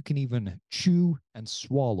 before you can even chew and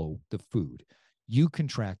swallow the food, you can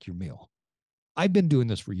track your meal. I've been doing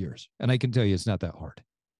this for years, and I can tell you it's not that hard.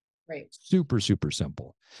 Right. Super, super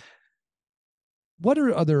simple. What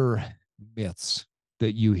are other myths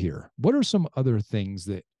that you hear? What are some other things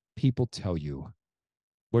that people tell you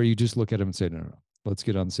where you just look at them and say, no, no, no, let's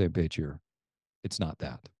get on the same page here? It's not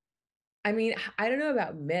that. I mean, I don't know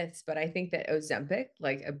about myths, but I think that Ozempic,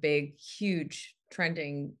 like a big, huge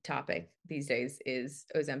trending topic these days is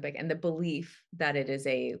Ozempic and the belief that it is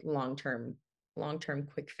a long-term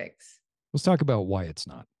quick fix. Let's talk about why it's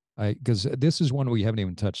not. Because this is one we haven't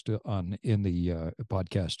even touched on in the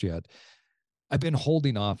podcast yet. I've been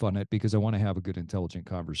holding off on it because I want to have a good, intelligent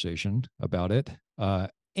conversation about it.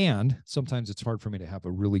 And sometimes it's hard for me to have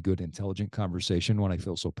a really good, intelligent conversation when I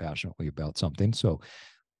feel so passionately about something. So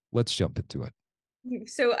let's jump into it.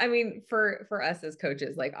 So I mean, for us as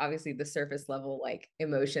coaches, like obviously the surface level like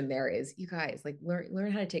emotion there is you guys like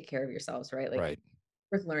learn how to take care of yourselves, right? Like Right.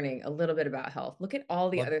 worth learning a little bit about health. Look at all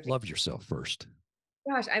the Love, other things. love yourself first.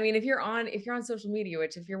 Gosh, I mean, if you're on social media,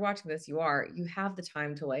 which if you're watching this, you are, you have the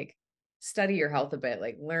time to like study your health a bit,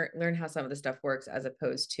 like learn how some of the stuff works as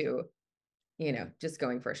opposed to, just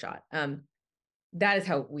going for a shot. That is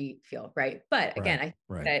how we feel, right? But again, Right. I think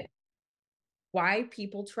Right. that why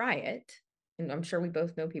people try it, and I'm sure we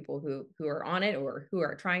both know people who are on it or who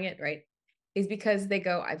are trying it, right? Is because they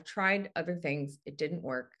go, I've tried other things, it didn't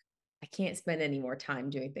work. I can't spend any more time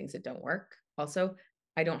doing things that don't work. Also,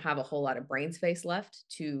 I don't have a whole lot of brain space left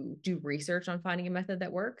to do research on finding a method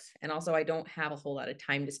that works. And also, I don't have a whole lot of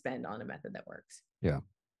time to spend on a method that works. Yeah.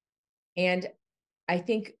 And I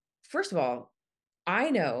think, first of all,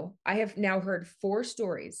 I have now heard 4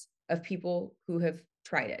 stories of people who have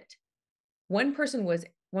tried it. One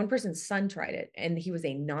person's son tried it and he was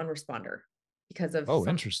a non-responder because of Oh, something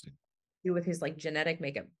to interesting. do with his like genetic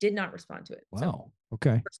makeup, did not respond to it. So Wow.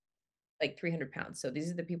 Okay. like 300 pounds. So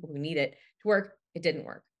these are the people who need it to work. It didn't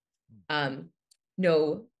work.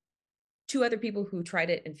 No, 2 other people who tried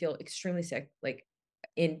it and feel extremely sick, like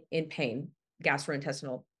in pain,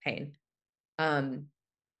 gastrointestinal pain. Um,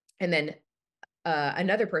 and then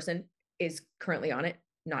another person is currently on it,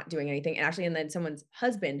 not doing anything. And actually, and then someone's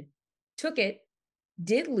husband took it,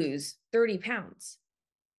 did lose 30 pounds,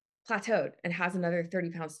 plateaued, and has another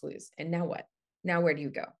 30 pounds to lose. And now what? Now where do you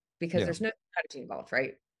go? Because Yeah. there's no strategy involved,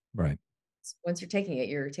 right? Right. Once you're taking it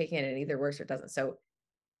and either works or it doesn't.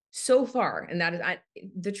 So far, and that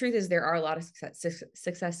is the truth is there are a lot of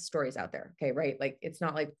success stories out there. Okay, right? Like it's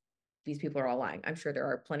not like these people are all lying. I'm sure there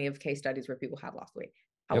are plenty of case studies where people have lost weight.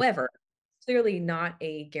 Yep. However, clearly not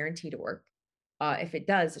a guarantee to work. If it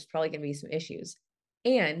does, there's probably going to be some issues.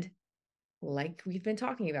 And like we've been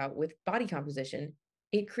talking about with body composition,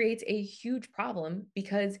 it creates a huge problem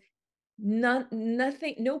because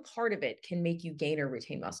nothing, no part of it can make you gain or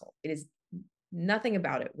retain muscle. It is nothing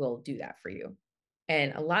about it will do that for you.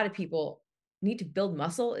 And a lot of people need to build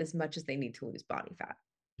muscle as much as they need to lose body fat.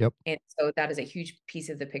 Yep. And so that is a huge piece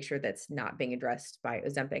of the picture that's not being addressed by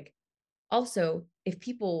Ozempic. Also, if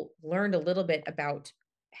people learned a little bit about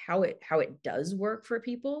how it does work for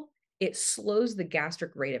people, it slows the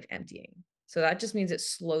gastric rate of emptying. So that just means it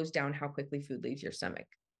slows down how quickly food leaves your stomach.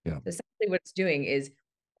 Yeah. So essentially what it's doing is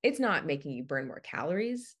it's not making you burn more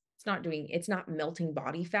calories. It's not melting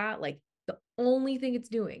body fat. Like the only thing it's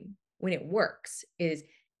doing when it works is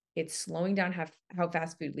it's slowing down how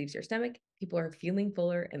fast food leaves your stomach. People are feeling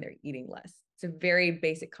fuller and they're eating less. It's a very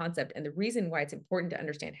basic concept. And the reason why it's important to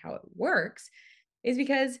understand how it works is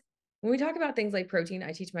because when we talk about things like protein,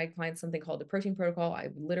 I teach my clients something called the protein protocol. I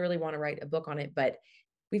literally want to write a book on it, but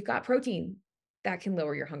We've got protein that can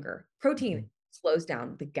lower your hunger. Protein Mhm. slows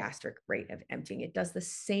down the gastric rate of emptying. It does the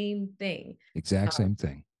same thing. Exact Um, same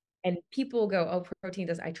thing. and people go, oh, protein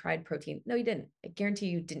does, I tried protein. No, you didn't. I guarantee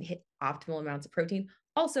you didn't hit optimal amounts of protein.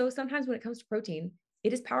 Also, sometimes when it comes to protein,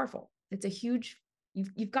 it is powerful. It's a huge,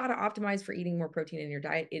 you've got to optimize for eating more protein in your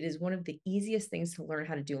diet. It is one of the easiest things to learn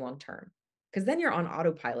how to do long term, because then you're on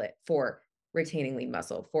autopilot for retaining lean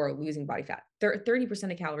muscle, for losing body fat.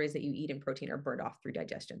 30% of calories that you eat in protein are burned off through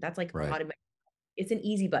digestion. That's like Right. automatic. It's an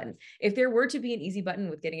easy button. If there were to be an easy button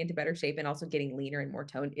with getting into better shape and also getting leaner and more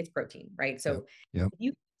toned, it's protein, right? Yep. So Yep. if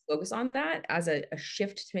you focus on that as a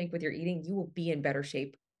shift to make with your eating, you will be in better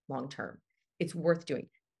shape long term. It's worth doing.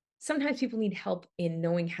 Sometimes people need help in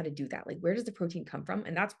knowing how to do that. Like, where does the protein come from?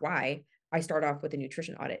 And that's why I start off with a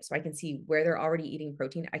nutrition audit. So I can see where they're already eating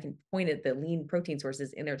protein. I can point at the lean protein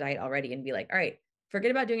sources in their diet already and be like, all right,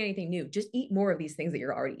 forget about doing anything new. Just eat more of these things that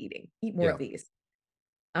you're already eating. Eat more of Yep. these.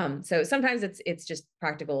 So sometimes it's just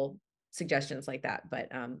practical suggestions like that,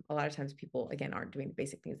 but a lot of times people again aren't doing the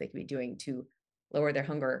basic things they could be doing to lower their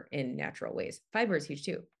hunger in natural ways. Fiber is huge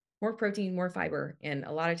too. More protein, more fiber, and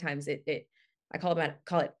a lot of times it I call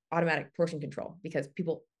it automatic portion control, because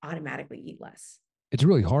people automatically eat less. It's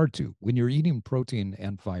really hard to, when you're eating protein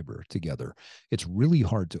and fiber together, it's really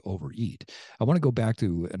hard to overeat. I want to go back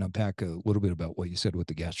to and unpack a little bit about what you said with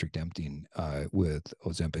the gastric emptying with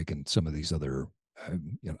Ozempic and some of these other,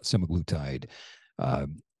 semaglutide uh,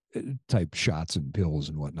 type shots and pills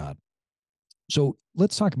and whatnot. So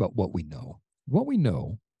let's talk about what we know. What we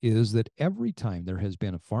know is that every time there has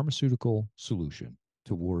been a pharmaceutical solution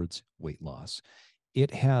towards weight loss,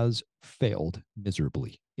 it has failed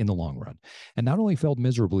miserably in the long run. And not only failed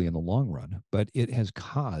miserably in the long run, but it has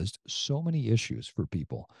caused so many issues for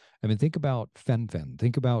people. I mean, think about fen-phen,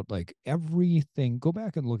 think about like everything. Go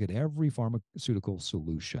back and look at every pharmaceutical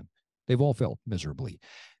solution. They've all failed miserably.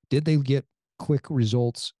 Did they get quick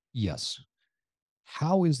results? Yes.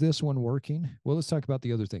 How is this one working? Well, let's talk about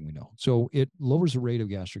the other thing we know. So it lowers the rate of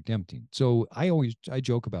gastric emptying. So I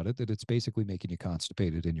joke about it that it's basically making you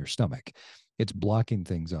constipated in your stomach. It's blocking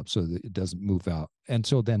things up so that it doesn't move out. And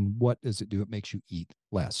so then what does it do? It makes you eat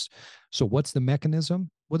less. So what's the mechanism?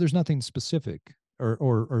 Well, there's nothing specific,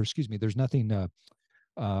 or excuse me, there's nothing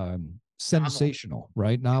Novel. sensational,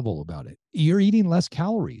 right? Novel about it. You're eating less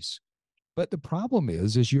calories. But the problem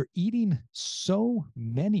is you're eating so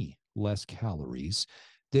many less calories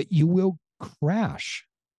that you will crash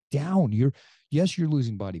down. You're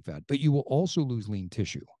losing body fat, but you will also lose lean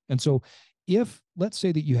tissue. And so if let's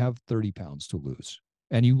say that you have 30 pounds to lose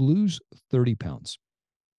and you lose 30 pounds,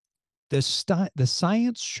 the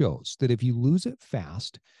science shows that if you lose it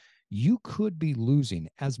fast, you could be losing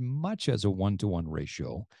as much as a 1-to-1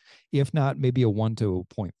 ratio, if not maybe a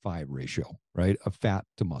 1-to-0.5 ratio, right? Of fat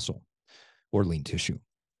to muscle or lean tissue.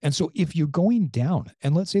 And so if you're going down,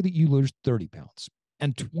 and let's say that you lose 30 pounds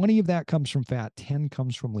and 20 of that comes from fat, 10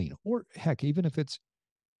 comes from lean, or heck, even if it's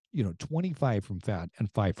 25 from fat and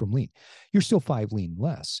 5 from lean, you're still 5 lean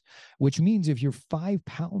less, which means if you're 5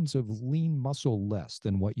 pounds of lean muscle less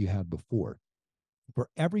than what you had before, for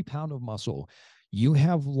every pound of muscle, you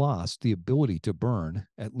have lost the ability to burn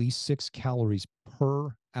at least 6 calories per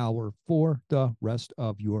hour for the rest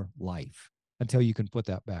of your life until you can put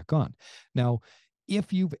that back on. Now,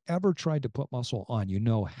 if you've ever tried to put muscle on, you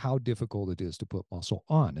know how difficult it is to put muscle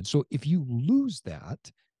on. And so if you lose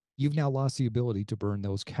that, you've now lost the ability to burn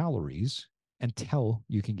those calories until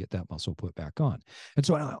you can get that muscle put back on. And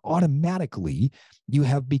so automatically, you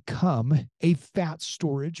have become a fat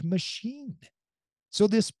storage machine. So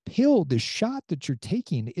this pill, this shot that you're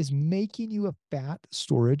taking is making you a fat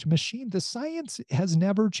storage machine. The science has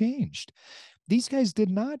never changed. These guys did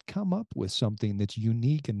not come up with something that's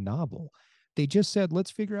unique and novel. They just said,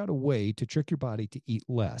 let's figure out a way to trick your body to eat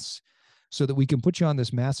less so that we can put you on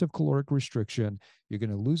this massive caloric restriction. You're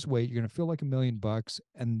going to lose weight. You're going to feel like $1,000,000.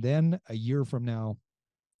 And then a year from now,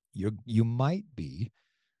 you might be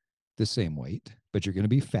the same weight, but you're going to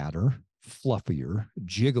be fatter, fluffier,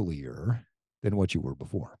 jigglier than what you were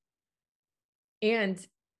before. And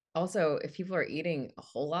also, if people are eating a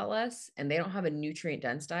whole lot less and they don't have a nutrient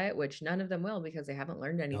dense diet, which none of them will because they haven't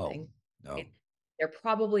learned No, anything, no, right? They're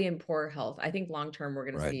probably in poor health. I think long term, we're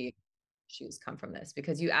going to right. see issues come from this,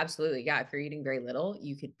 because you absolutely, yeah, if you're eating very little,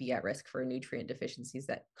 you could be at risk for nutrient deficiencies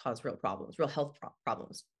that cause real problems, real health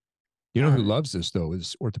problems. You know who Um, loves this though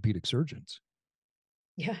is orthopedic surgeons,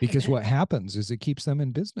 yeah, I because bet. what happens is it keeps them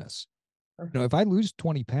in business. If I lose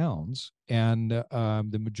 20 pounds and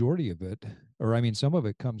the majority of it, or I mean, some of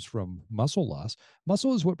it comes from muscle loss,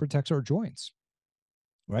 muscle is what protects our joints,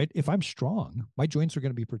 right? If I'm strong, my joints are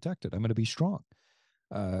going to be protected. I'm going to be strong.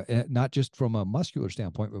 not just from a muscular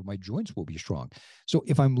standpoint, but my joints will be strong. So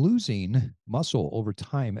if I'm losing muscle over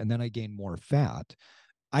time and then I gain more fat,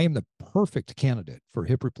 I am the perfect candidate for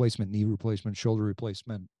hip replacement, knee replacement, shoulder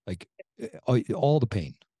replacement, like all the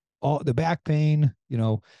pain, all the back pain,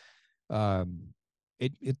 um,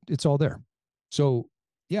 it's all there. So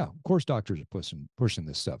yeah, of course, doctors are pushing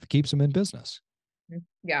this stuff. It keeps them in business.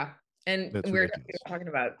 Yeah. And That's we're ridiculous. talking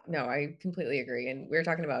about, no, I completely agree. And we're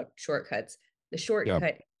talking about shortcuts. The Yeah,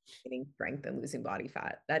 shortcut getting strength and losing body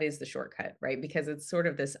fat. That is the shortcut, right? Because it's sort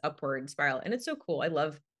of this upward spiral. And it's so cool. I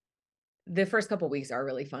love the first couple of weeks are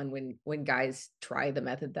really fun when guys try the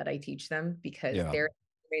method that I teach them because yeah, they're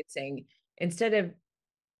saying instead of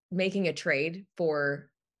making a trade for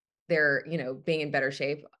their, being in better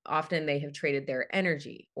shape, often they have traded their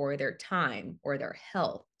energy or their time or their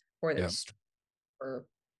health or their yeah. strength for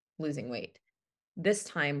losing weight. This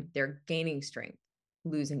time they're gaining strength,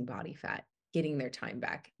 losing body fat, getting their time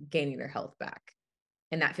back, gaining their health back.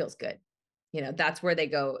 And that feels good. That's where they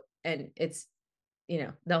go. And it's,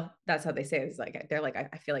 that's how they say it. It's like, they're like,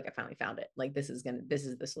 I feel like I finally found it. Like this is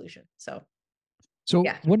the solution. So So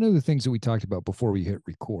yeah. one of the things that we talked about before we hit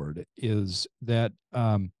record is that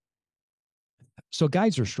so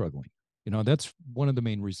guys are struggling. That's one of the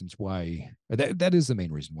main reasons why that is the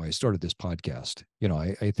main reason why I started this podcast.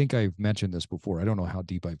 I think I've mentioned this before. I don't know how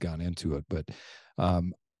deep I've gone into it, but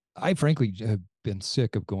um, I frankly have been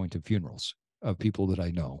sick of going to funerals of people that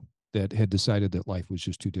I know that had decided that life was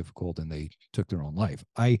just too difficult and they took their own life.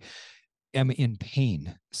 I am in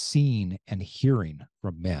pain seeing and hearing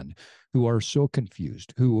from men who are so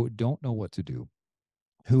confused, who don't know what to do,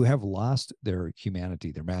 who have lost their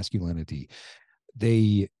humanity, their masculinity.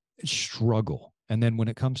 They struggle. And then when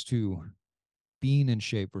it comes to being in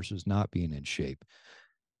shape versus not being in shape,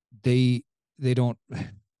 they don't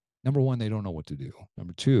number one, they don't know what to do.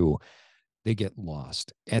 Number two, they get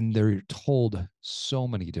lost and they're told so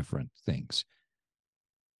many different things.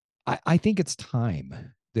 I think it's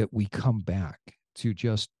time that we come back to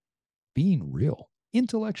just being real,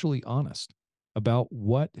 intellectually honest about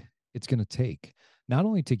what it's going to take, not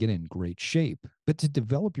only to get in great shape, but to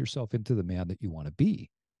develop yourself into the man that you want to be.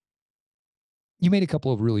 You made a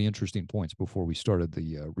couple of really interesting points before we started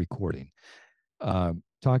the recording,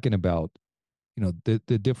 talking about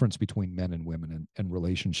the difference between men and women and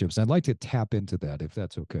relationships. I'd like to tap into that if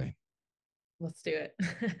that's okay. Let's do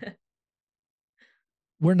it.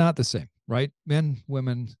 We're not the same, right? Men,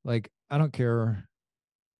 women, like I don't care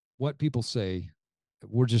what people say,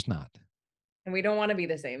 we're just not. And we don't want to be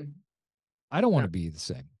the same. I don't want No. to be the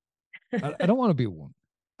same. I don't want to be a woman.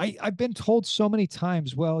 I've been told so many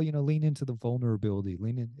times, well, lean into the vulnerability,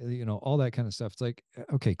 lean in, all that kind of stuff. It's like,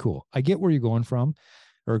 okay, cool. I get where you're going from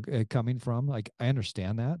or coming from. Like, I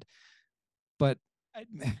understand that. But I,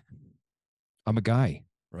 I'm a guy,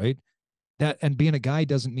 right? And being a guy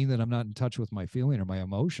doesn't mean that I'm not in touch with my feeling or my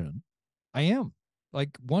emotion. I am,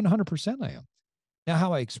 like, 100% I am. Now,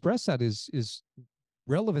 how I express that is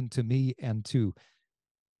relevant to me and to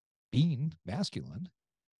being masculine.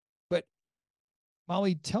 But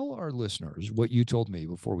Molly, tell our listeners what you told me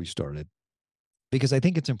before we started, because I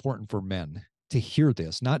think it's important for men to hear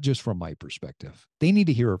this, not just from my perspective. They need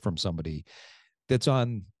to hear it from somebody that's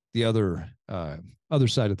on the other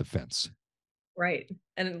side of the fence. Right.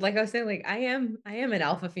 And like I was saying, like I am an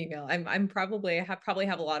alpha female. I'm probably I have probably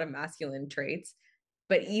have a lot of masculine traits,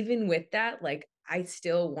 but even with that, like I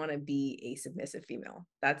still want to be a submissive female.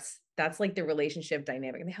 That's like the relationship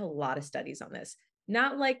dynamic. And they have a lot of studies on this.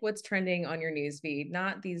 Not like what's trending on your news feed,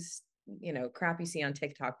 not these, crap you see on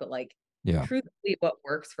TikTok, but like Yeah. truthfully what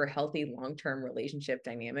works for healthy long-term relationship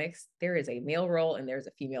dynamics. There is a male role and there's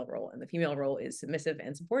a female role, and the female role is submissive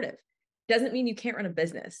and supportive. Doesn't mean you can't run a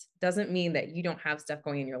business, doesn't mean that you don't have stuff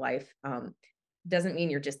going in your life, doesn't mean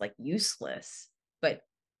you're just like useless, but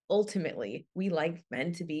ultimately we like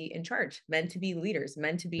men to be in charge, men to be leaders,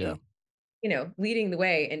 men to Yeah. be, leading the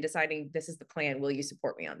way and deciding this is the plan, will you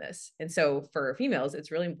support me on this? And so for females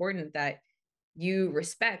it's really important that you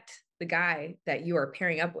respect the guy that you are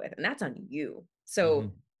pairing up with, and that's on you. Mm-hmm.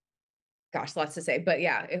 So gosh, lots to say. But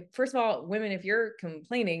yeah, first of all, women, if you're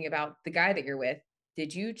complaining about the guy that you're with,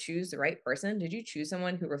 did you choose the right person? Did you choose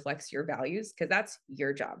someone who reflects your values? Because that's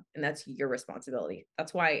your job and that's your responsibility.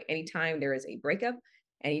 That's why anytime there is a breakup,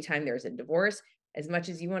 anytime there's a divorce, as much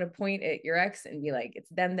as you want to point at your ex and be like, it's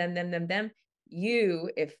them, you,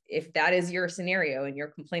 if that is your scenario and you're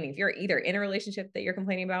complaining, if you're either in a relationship that you're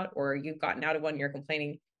complaining about or you've gotten out of one, you're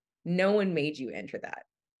complaining, no one made you enter that.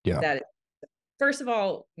 Yeah. That first of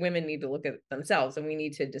all, women need to look at themselves and we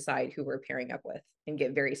need to decide who we're pairing up with and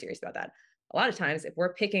get very serious about that. A lot of times, if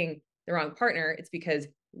we're picking the wrong partner, it's because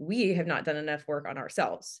we have not done enough work on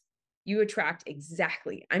ourselves. You attract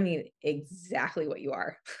exactly, I mean, exactly what you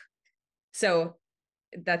are. So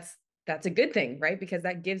that's a good thing, right? Because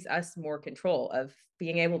that gives us more control of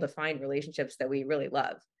being able to find relationships that we really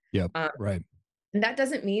love. Yep. Um, Right. and that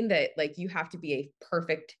doesn't mean that like you have to be a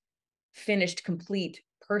perfect, finished, complete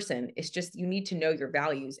person. It's just you need to know your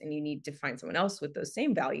values and you need to find someone else with those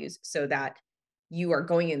same values so that you are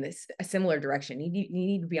going in this a similar direction. You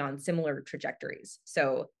need to be on similar trajectories.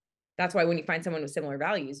 So that's why when you find someone with similar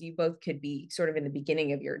values, you both could be sort of in the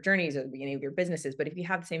beginning of your journeys or the beginning of your businesses. But if you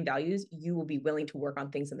have the same values, you will be willing to work on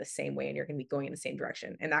things in the same way and you're going to be going in the same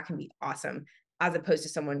direction. And that can be awesome, as opposed to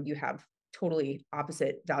someone you have totally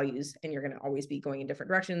opposite values and you're going to always be going in different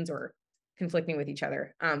directions or conflicting with each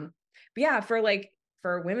other. But yeah,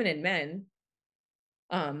 for women and men,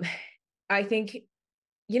 um, I think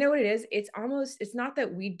you know what it is? It's not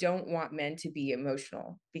that we don't want men to be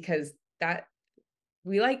emotional, because that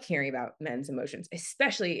we like hearing about men's emotions,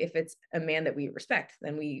 especially if it's a man that we respect.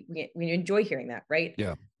 Then we enjoy hearing that, right?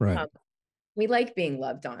 Yeah. Right. Um, we like being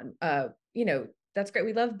loved on. That's great.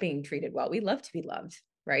 We love being treated well. We love to be loved,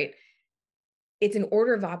 right? It's an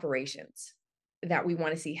order of operations that we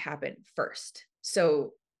want to see happen first.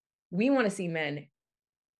 So we want to see men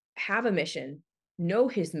have a mission, know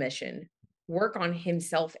his mission, work on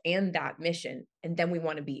himself and that mission, and then we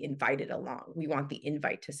want to be invited along. We want the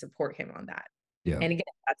invite to support him on that. Yeah. And again,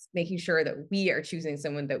 that's making sure that we are choosing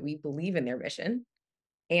someone that we believe in their mission.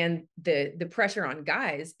 And the pressure on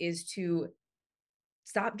guys is to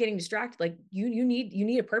stop getting distracted. Like you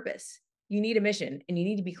need a purpose, you need a mission, and you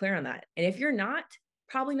need to be clear on that. And if you're not,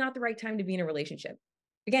 probably not the right time to be in a relationship.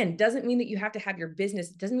 Again, doesn't mean that you have to have your business,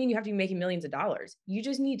 doesn't mean you have to be making millions of dollars. You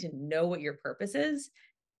just need to know what your purpose is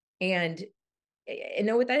and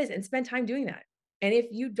know what that is and spend time doing that. And if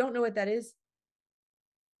you don't know what that is,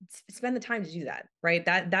 spend the time to do that, right?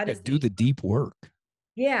 That Yeah. is Do the the deep work.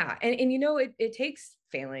 yeah. And it takes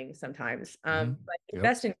failing sometimes. But Yep.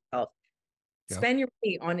 invest in yourself. Yep. Spend your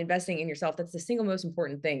money on investing in yourself. That's the single most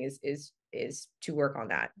important thing is to work on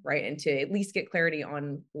that, right? And to at least get clarity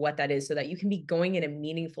on what that is so that you can be going in a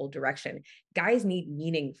meaningful direction. Guys need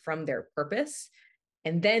meaning from their purpose,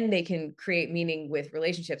 and then they can create meaning with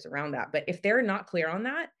relationships around that. But if they're not clear on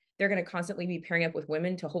that, they're going to constantly be pairing up with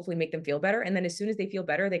women to hopefully make them feel better. And then as soon as they feel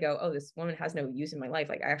better, they go, oh, this woman has no use in my life.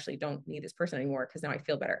 Like I actually don't need this person anymore because now I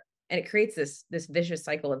feel better. And it creates this vicious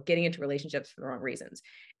cycle of getting into relationships for the wrong reasons.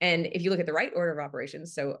 And if you look at the right order of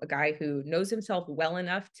operations, so a guy who knows himself well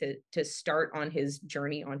enough to start on his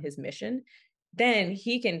journey, on his mission, then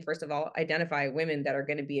he can, first of all, identify women that are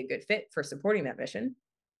going to be a good fit for supporting that mission.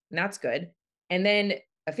 And that's good. And then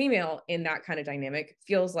a female in that kind of dynamic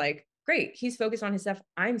feels like, great, he's focused on his stuff.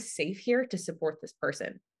 I'm safe here to support this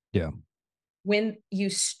person. Yeah. When you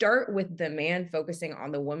start with the man focusing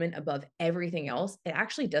on the woman above everything else, it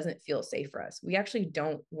actually doesn't feel safe for us. We actually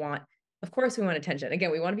don't want, of course, we want attention.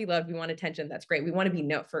 Again, we want to be loved. We want attention. That's great. We want to be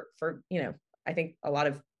known I think a lot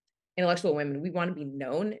of intellectual women, we want to be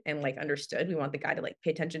known and like understood. We want the guy to like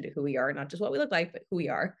pay attention to who we are, not just what we look like, but who we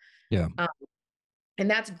are. Yeah. And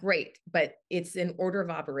that's great, but it's an order of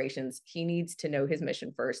operations. He needs to know his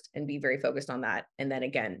mission first and be very focused on that. And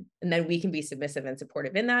then we can be submissive and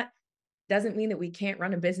supportive in that. Doesn't mean that we can't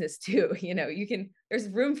run a business too. There's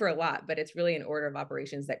room for a lot, but it's really an order of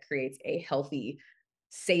operations that creates a healthy,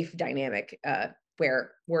 safe dynamic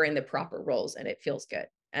where we're in the proper roles and it feels good.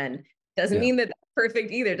 And doesn't Yeah. mean that that's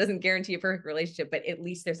perfect either. It doesn't guarantee a perfect relationship, but at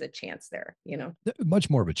least there's a chance there. Much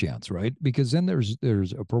more of a chance, right? Because then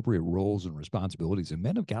there's appropriate roles and responsibilities, and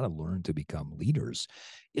men have got to learn to become leaders.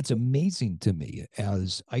 It's amazing to me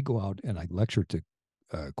as I go out and I lecture to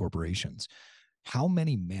corporations, how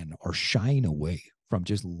many men are shying away from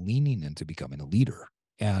just leaning into becoming a leader.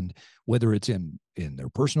 And whether it's in their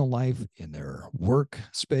personal life, in their work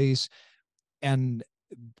space, and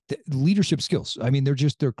leadership skills, I mean,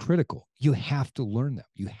 they're critical. You have to learn them.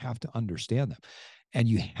 You have to understand them. And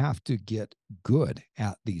you have to get good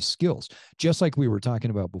at these skills. Just like we were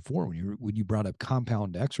talking about before when you brought up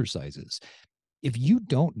compound exercises. If you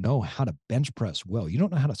don't know how to bench press well, you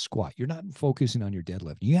don't know how to squat, you're not focusing on your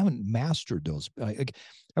deadlift, you haven't mastered those.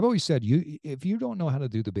 I've always said, if you don't know how to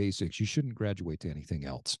do the basics, you shouldn't graduate to anything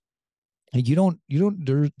else. And you don't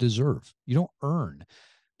deserve, you don't earn,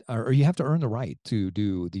 or you have to earn the right to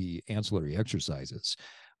do the ancillary exercises.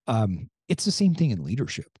 It's the same thing in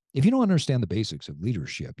leadership. If you don't understand the basics of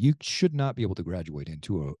leadership, you should not be able to graduate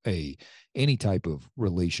into any type of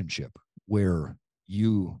relationship where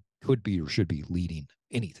you could be or should be leading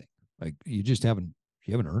anything. Like you haven't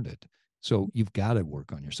earned it. So you've got to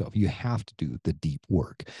work on yourself. You have to do the deep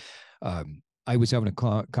work. I was having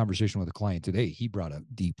a conversation with a client today. He brought up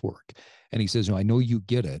deep work, and he says, "No, I know you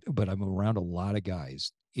get it, but I'm around a lot of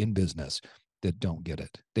guys in business that don't get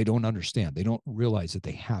it. They don't understand. They don't realize that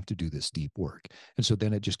they have to do this deep work, and so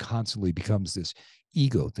then it just constantly becomes this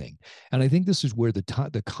ego thing." And I think this is where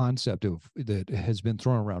the concept of that has been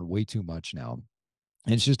thrown around way too much now,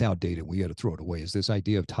 and it's just outdated. We got to throw it away. Is this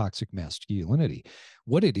idea of toxic masculinity?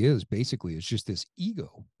 What it is basically is just this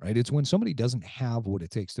ego, right? It's when somebody doesn't have what it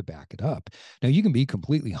takes to back it up. Now, you can be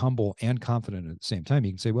completely humble and confident at the same time.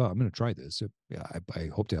 You can say, well, I'm going to try this. Yeah, I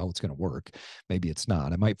hope to hell it's going to work. Maybe it's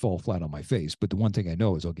not. I might fall flat on my face, but the one thing I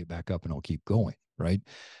know is I'll get back up and I'll keep going, right?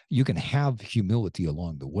 You can have humility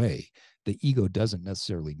along the way. The ego doesn't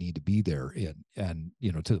necessarily need to be there and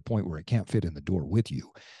to the point where it can't fit in the door with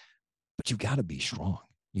you, but you've got to be strong.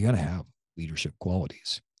 You got to have leadership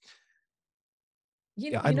qualities.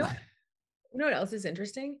 Yeah, You know what else is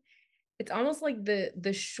interesting? It's almost like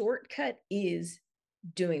the shortcut is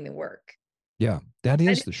doing the work. Yeah, that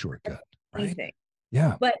is the shortcut, right? Anything.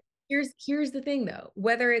 Yeah. But here's the thing though,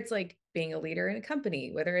 whether it's like being a leader in a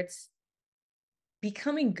company, whether it's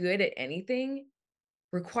becoming good at anything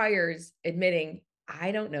requires admitting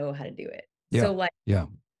I don't know how to do it. Yeah. So like yeah.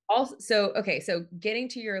 Also, so getting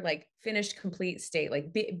to your like finished complete state,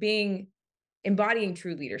 like being embodying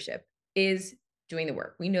true leadership is doing the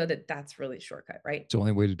work. We know that that's really a shortcut, right? It's the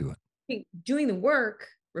only way to do it. Doing the work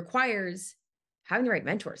requires having the right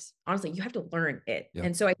mentors. Honestly, you have to learn it. Yep.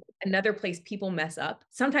 And so I think another place people mess up,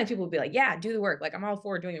 sometimes people will be like, yeah, do the work. Like I'm all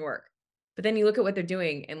for doing the work. But then you look at what they're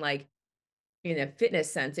doing and like in a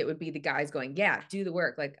fitness sense, it would be the guys going, yeah, do the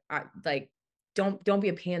work. Like don't be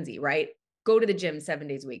a pansy, right? Go to the gym 7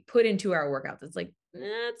 days a week, put in 2-hour workouts. It's like,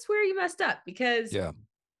 that's where you messed up because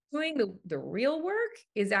doing the real work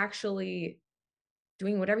is actually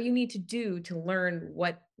doing whatever you need to do to learn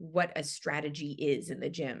what a strategy is in the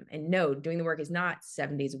gym. And no, doing the work is not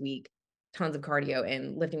 7 days a week, tons of cardio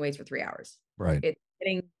and lifting weights for 3 hours. Right. It's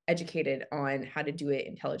getting educated on how to do it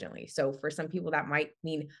intelligently. So for some people that might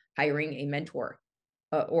mean hiring a mentor,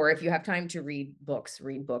 or if you have time to read books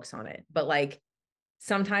on it. But like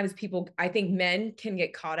sometimes people, I think men can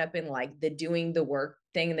get caught up in like the doing the work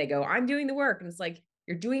thing and they go, I'm doing the work. And it's like,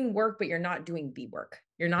 you're doing work, but you're not doing the work.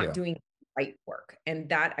 You're not doing the right work. And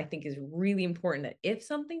that I think is really important, that if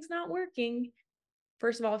something's not working,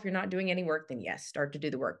 first of all, if you're not doing any work, then yes, start to do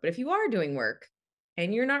the work. But if you are doing work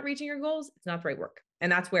and you're not reaching your goals, it's not the right work.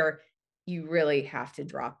 And that's where you really have to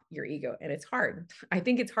drop your ego. And it's hard. I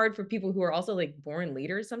think it's hard for people who are also like born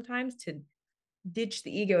leaders sometimes to ditch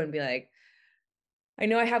the ego and be like, I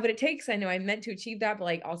know I have what it takes. I know I'm meant to achieve that, but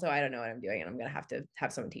like also I don't know what I'm doing and I'm going to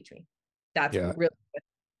have someone teach me. That's really what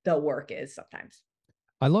the work is sometimes.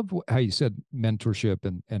 I love how you said mentorship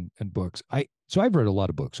and books. So I've read a lot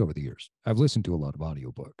of books over the years. I've listened to a lot of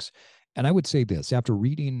audiobooks. And I would say this, after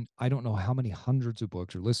reading, I don't know how many hundreds of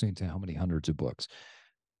books or listening to how many hundreds of books,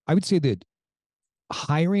 I would say that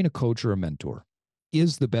hiring a coach or a mentor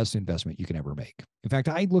is the best investment you can ever make. In fact,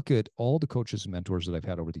 I look at all the coaches and mentors that I've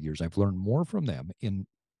had over the years. I've learned more from them in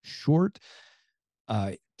short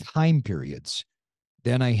time periods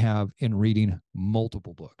than I have in reading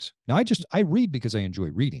multiple books. Now, I read because I enjoy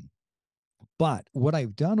reading. But what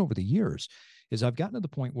I've done over the years is I've gotten to the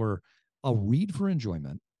point where I'll read for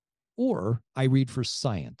enjoyment or I read for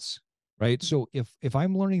science, right? So if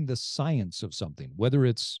I'm learning the science of something, whether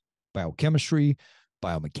it's biochemistry,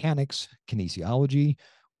 biomechanics, kinesiology,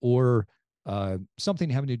 or something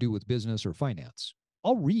having to do with business or finance,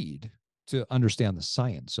 I'll read to understand the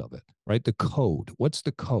science of it, right? The code. What's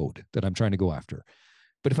the code that I'm trying to go after?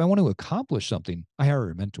 But if I want to accomplish something, I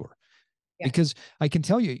hire a mentor. Because I can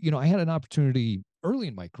tell you, I had an opportunity early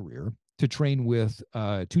in my career to train with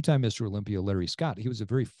two-time Mr. Olympia, Larry Scott. He was the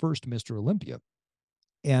very first Mr. Olympia.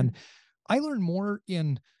 And I learned more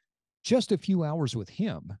in just a few hours with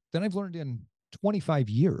him than I've learned in 25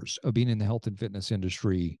 years of being in the health and fitness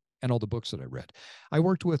industry and all the books that I read. I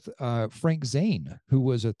worked with Frank Zane, who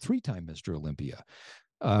was a 3-time Mr. Olympia.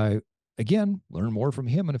 Again, learn more from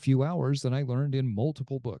him in a few hours than I learned in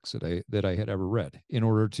multiple books that I had ever read in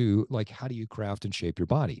order to, like, how do you craft and shape your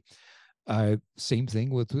body? Same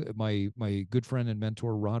thing with my good friend and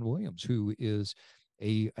mentor, Ron Williams, who is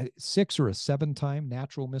a 6 or a 7-time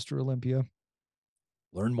natural Mr. Olympia.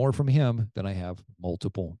 Learn more from him than I have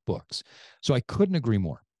multiple books. So I couldn't agree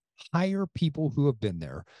more. Hire people who have been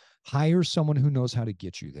there, hire someone who knows how to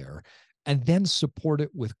get you there, and then support it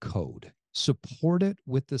with code. Support it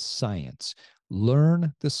with the science.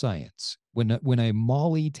 Learn the science. When a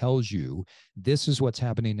Molly tells you this is what's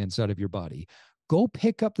happening inside of your body, go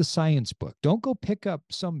pick up the science book. Don't go pick up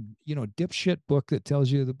some, dipshit book that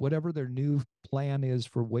tells you that whatever their new plan is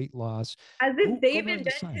for weight loss. As if Go they've learn the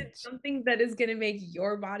invented science. something that is going to make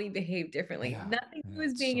your body behave differently. Yeah, Nothing new yeah,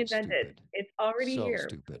 is it's being so invented. stupid. It's already So here,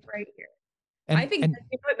 stupid. right here. I And think and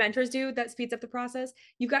that's what mentors do that speeds up the process.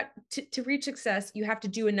 You got to reach success, you have to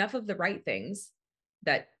do enough of the right things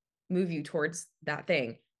that move you towards that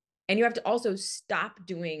thing. And you have to also stop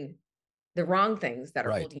doing the wrong things that are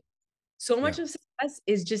right. holding you. So Yeah. much of success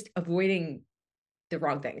is just avoiding the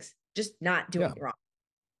wrong things, just not doing Yeah. it wrong.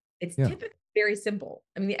 It's Yeah. typically very simple.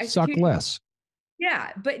 I mean, the Suck execution, less.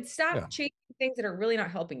 yeah, but Yeah. stop chasing things that are really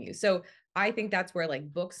not helping you. So I think that's where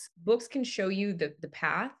like books can show you the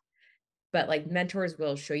path, but like mentors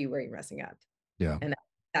will show you where you're messing up. Yeah. And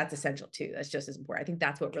that's essential too. That's just as important. I think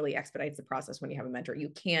that's what really expedites the process when you have a mentor. You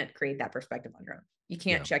can't create that perspective on your own. You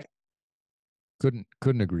can't Yeah. check.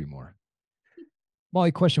 Couldn't agree more.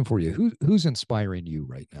 Molly, question for you. Who's inspiring you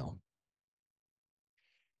right now?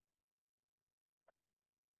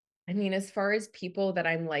 I mean, as far as people that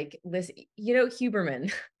I'm like, listen,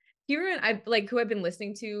 Huberman, Huberman, I've like who I've been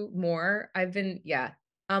listening to more. I've been, yeah.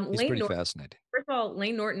 He's Lane pretty Norton, fascinating. first of all,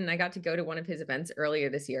 Lane Norton, I got to go to one of his events earlier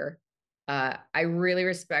this year. I really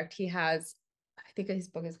respect, he has, I think his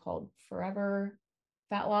book is called Forever,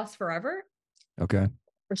 Fat Loss Forever. Okay.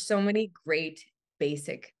 There's so many great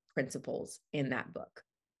basic principles in that book.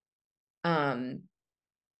 Um,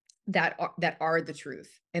 that are the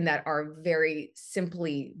truth and that are very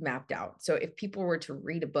simply mapped out. So if people were to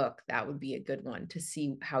read a book, that would be a good one to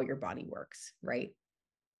see how your body works, right?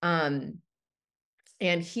 Um,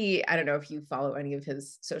 and I don't know if you follow any of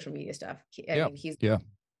his social media stuff. I Yeah. mean, Yeah.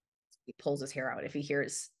 he pulls his hair out if he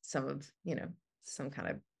hears some of, some kind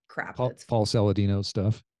of crap Paul, that's, Paul Saladino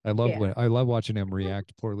stuff. yeah. I love watching him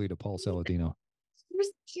react poorly to Paul Saladino.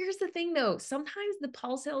 Here's the thing though. Sometimes the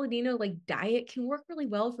Paul Saladino like diet can work really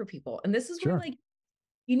well for people. And this is where Sure. like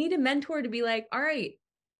you need a mentor to be like, all right,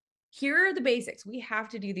 here are the basics. We have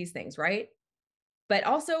to do these things, right? But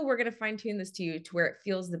also, we're going to fine tune this to you to where it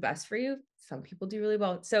feels the best for you. Some people do really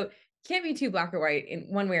well. So, can't be too black or white in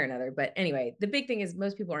one way or another. But anyway, the big thing is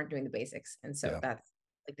most people aren't doing the basics. And so Yeah. that's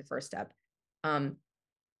like the first step.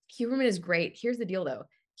 Huberman is great. Here's the deal though.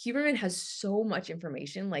 Huberman has so much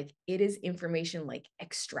information. Like it is information like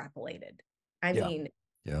extrapolated. I Yeah. mean,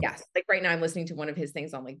 Yeah. yes, like right now I'm listening to one of his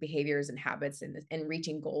things on like behaviors and habits and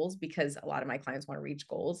reaching goals because a lot of my clients want to reach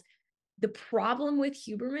goals. The problem with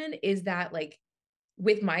Huberman is that like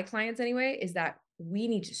with my clients anyway, is that we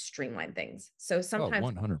need to streamline things. So Oh, sometimes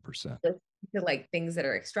 100%. to like things that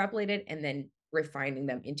are extrapolated and then refining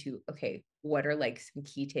them into, okay, what are like some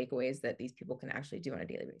key takeaways that these people can actually do on a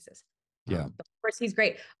daily basis. Yeah. But of course, he's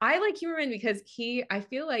great. I like Huberman because I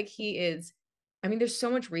feel like he is, I mean, there's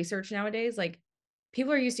so much research nowadays. Like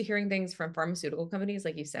people are used to hearing things from pharmaceutical companies,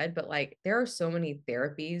 like you said, but like there are so many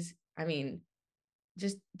therapies. I mean,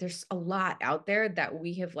 just there's a lot out there that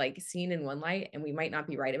we have like seen in one light and we might not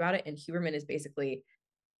be right about it. And Huberman is basically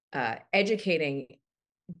educating,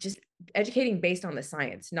 just educating based on the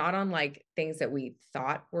science, not on like things that we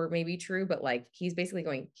thought were maybe true, but like he's basically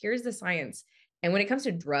going, here's the science. And when it comes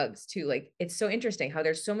to drugs too, like it's so interesting how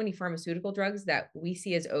there's so many pharmaceutical drugs that we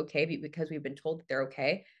see as okay because we've been told that they're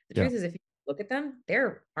okay. The Yeah. truth is, if you look at them,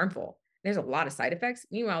 they're harmful. There's a lot of side effects.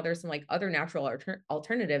 Meanwhile, there's some like other natural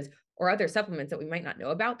alternatives or other supplements that we might not know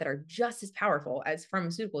about that are just as powerful as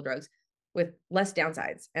pharmaceutical drugs with less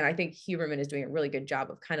downsides. And I think Huberman is doing a really good job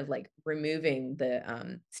of kind of like removing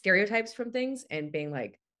the stereotypes from things and being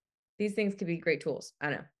like, these things could be great tools. I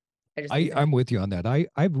don't know. I just think it's I'm with you on that.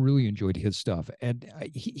 I've really enjoyed his stuff, and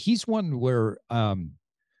he's one where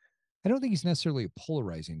I don't think he's necessarily a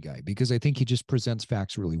polarizing guy because I think he just presents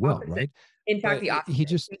facts really well, opposite. right? In fact, But the opposite. he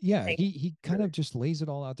just, yeah, Thing. he kind of just lays it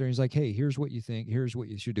all out there. He's like, hey, here's what you think, here's what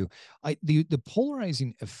you should do. The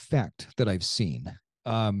polarizing effect that I've seen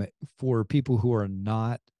for people who are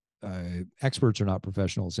not experts or not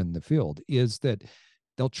professionals in the field is that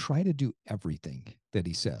they'll try to do everything that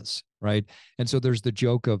he says, right? And so there's the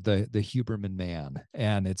joke of the Huberman man,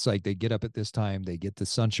 and it's like they get up at this time, they get the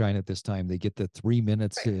sunshine at this time, they get the 3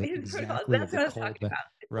 minutes exactly That's of what the I was cold, talking about.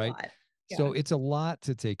 It's a right? lot. So Yeah. it's a lot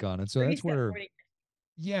to take on, and so that's 30-step where, morning.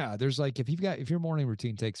 yeah, there's like if your morning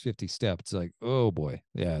routine takes 50 steps, it's like, oh boy,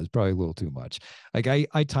 yeah, it's probably a little too much. Like I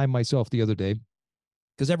timed myself the other day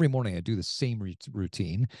because every morning I do the same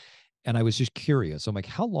routine, and I was just curious. I'm like,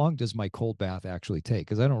 how long does my cold bath actually take?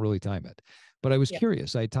 Because I don't really time it. But I was Yeah.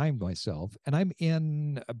 curious. I timed myself and I'm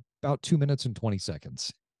in about 2 minutes and 20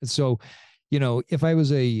 seconds. And so, if I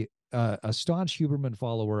was a a staunch Huberman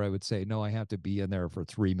follower, I would say, no, I have to be in there for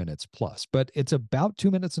 3 minutes plus. But it's about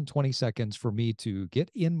 2 minutes and 20 seconds for me to get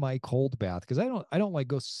in my cold bath because I don't like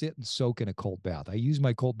go sit and soak in a cold bath. I use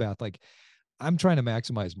my cold bath like I'm trying to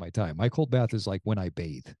maximize my time. My cold bath is like when I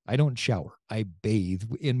bathe. I don't shower. I bathe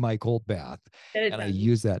in my cold bath Get it and I done.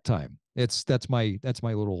 use that time. That's my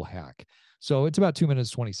little hack. So it's about 2 minutes,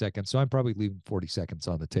 20 seconds. So I'm probably leaving 40 seconds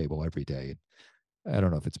on the table every day. I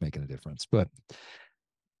don't know if it's making a difference, but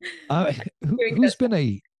uh, Doing who's this. been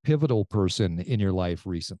a pivotal person in your life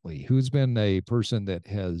recently? Who's been a person that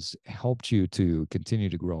has helped you to continue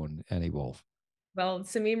to grow and evolve? Well,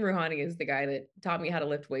 Sameem Rouhani is the guy that taught me how to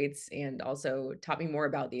lift weights and also taught me more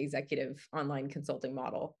about the executive online consulting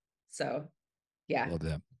model. So, yeah, Love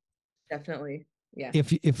that. definitely. Yeah.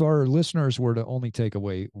 If our listeners were to only take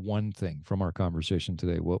away one thing from our conversation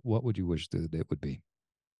today, what would you wish that it would be?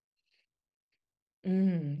 I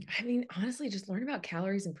mean, honestly, just learn about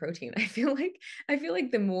calories and protein. I feel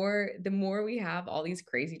like the more we have all these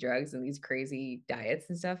crazy drugs and these crazy diets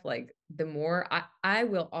and stuff, like the more I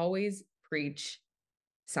will always preach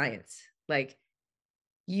science. Like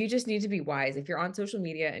you just need to be wise. If you're on social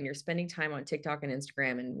media and you're spending time on TikTok and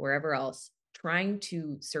Instagram and wherever else trying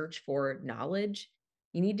to search for knowledge,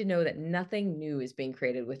 you need to know that nothing new is being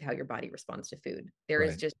created with how your body responds to food. There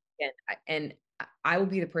is Right. just, and I will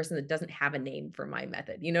be the person that doesn't have a name for my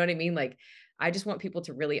method. You know what I mean? Like, I just want people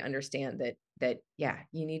to really understand that yeah,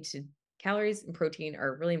 you need to calories and protein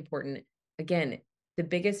are really important. Again, the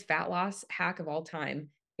biggest fat loss hack of all time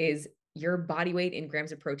is your body weight in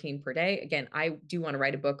grams of protein per day. Again, I do want to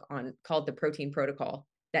write a book on called The Protein Protocol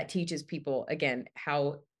that teaches people again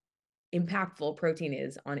how impactful protein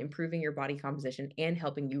is on improving your body composition and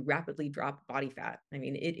helping you rapidly drop body fat. I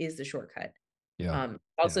mean, it is the shortcut. Yeah.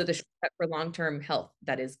 Also Yeah. the shortcut for long-term health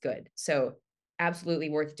that is good. So absolutely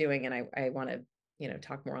worth doing. And I want to,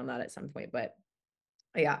 talk more on that at some point. But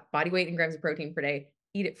yeah, body weight in grams of protein per day.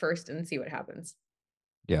 Eat it first and see what happens.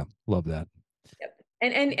 Yeah. Love that. Yep.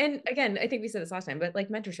 And again, I think we said this last time, but like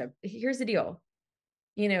mentorship, here's the deal.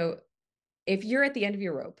 You know, if you're at the end of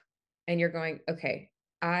your rope and you're going, okay,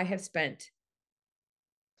 I have spent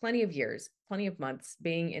plenty of years, plenty of months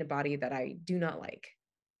being in a body that I do not like,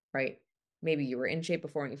 right? Maybe you were in shape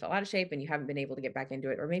before and you fell out of shape and you haven't been able to get back into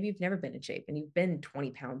it. Or maybe you've never been in shape and you've been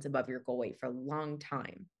 20 pounds above your goal weight for a long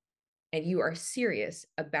time. And you are serious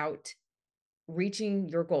about reaching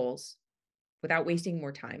your goals without wasting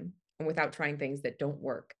more time and without trying things that don't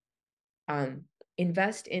work. um,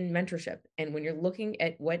 Invest in mentorship. And when you're looking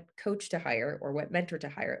at what coach to hire or what mentor to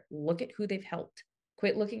hire, look at who they've helped.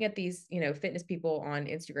 Quit looking at these, fitness people on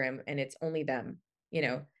Instagram and it's only them. You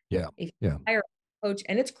know, Yeah. if you Yeah. hire a coach,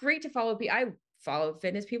 and it's great to follow people. I follow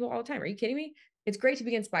fitness people all the time. Are you kidding me? It's great to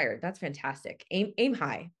be inspired. That's fantastic. Aim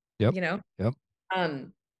high, Yep. you know? Yep.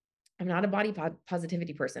 Um, I'm not a body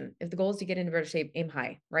positivity person. If the goal is to get into better shape, aim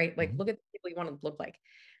high, right? Like Mhm. look at the people you want to look like.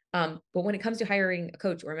 But when it comes to hiring a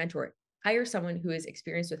coach or a mentor, hire someone who is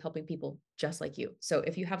experienced with helping people just like you. So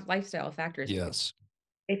if you have lifestyle factors, Yes.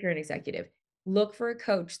 if you're an executive, look for a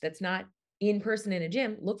coach that's not in person in a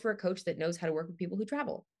gym. Look for a coach that knows how to work with people who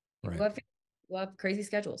travel, people Right. who have crazy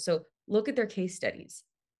schedules. So look at their case studies.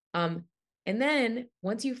 Um, and then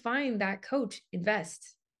once you find that coach,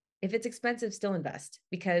 invest. If it's expensive, still invest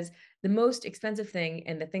because the most expensive thing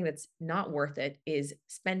and the thing that's not worth it is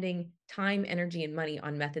spending time, energy, and money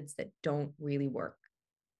on methods that don't really work.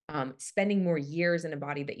 Spending more years in a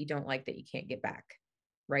body that you don't like that you can't get back.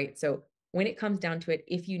 Right. So when it comes down to it,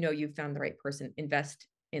 if you know you've found the right person, invest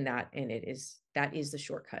in that. And that is the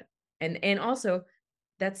shortcut. And also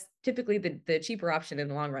that's typically the cheaper option in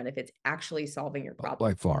the long run if it's actually solving your Oh,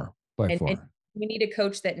 by problem. far. By And far. you need a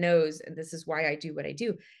coach that knows, and this is why I do what I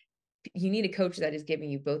do. You need a coach that is giving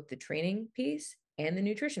you both the training piece and the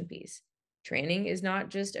nutrition piece. Training is not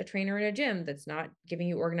just a trainer in a gym that's not giving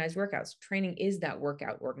you organized workouts. Training is that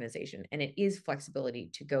workout organization, and it is flexibility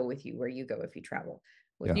to go with you where you go if you travel.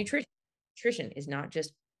 With Yeah. nutrition is not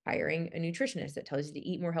just hiring a nutritionist that tells you to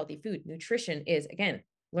eat more healthy food. Nutrition is, again,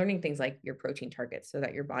 learning things like your protein targets so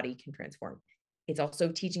that your body can transform. It's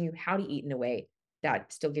also teaching you how to eat in a way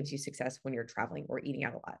that still gives you success when you're traveling or eating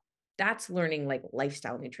out a lot. That's learning like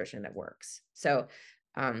lifestyle nutrition that works. So,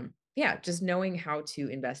 yeah, just knowing how to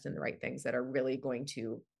invest in the right things that are really going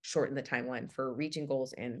to shorten the timeline for reaching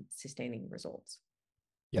goals and sustaining results.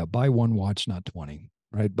 Yeah. Buy one watch, not 20.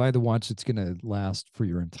 Right. Buy the watch that's going to last for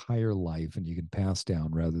your entire life and you can pass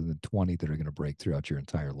down rather than 20 that are going to break throughout your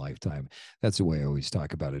entire lifetime. That's the way I always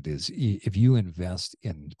talk about it is if you invest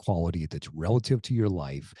in quality that's relative to your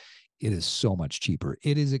life, it is so much cheaper.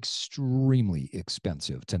 It is extremely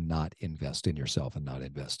expensive to not invest in yourself and not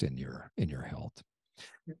invest in your health.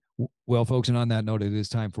 Well, folks, and on that note, it is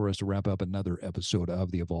time for us to wrap up another episode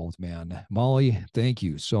of The Evolved Man. Molly, thank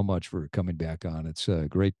you so much for coming back on. It's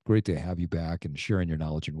great to have you back and sharing your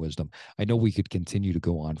knowledge and wisdom. I know we could continue to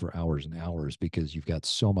go on for hours and hours because you've got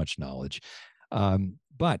so much knowledge.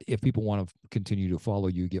 But if people want to continue to follow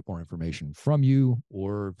you, get more information from you,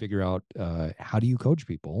 or figure out how do you coach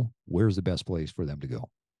people, where's the best place for them to go?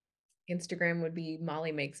 Instagram would be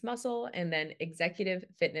Molly Makes Muscle, and then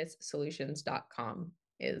executivefitnesssolutions.com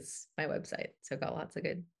is my website. So got lots of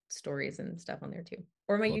good stories and stuff on there too.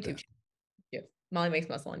 Or my YouTube channel. Yeah. Molly Makes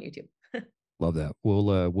Muscle on YouTube. Love that.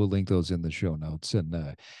 We'll link those in the show notes,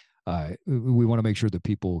 and we want to make sure that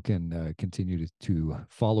people can continue to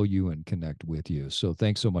follow you and connect with you. So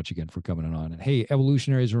thanks so much again for coming on. And hey,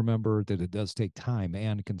 evolutionaries, remember that it does take time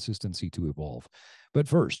and consistency to evolve. But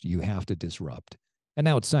first, you have to disrupt. And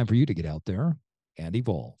now it's time for you to get out there and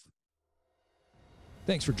evolve.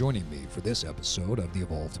 Thanks for joining me for this episode of The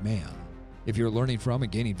Evolved Man. If you're learning from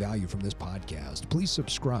and gaining value from this podcast, please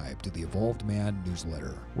subscribe to the Evolved Man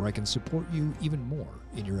newsletter, where I can support you even more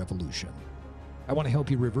in your evolution. I want to help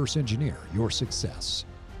you reverse engineer your success.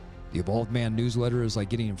 The Evolved Man newsletter is like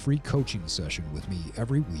getting a free coaching session with me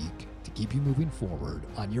every week to keep you moving forward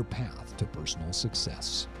on your path to personal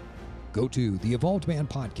success. Go to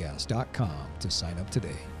theevolvedmanpodcast.com to sign up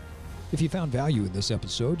today. If you found value in this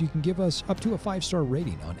episode, you can give us up to a 5-star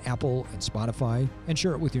rating on Apple and Spotify and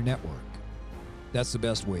share it with your network. That's the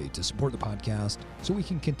best way to support the podcast so we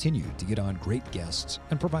can continue to get on great guests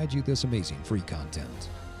and provide you this amazing free content.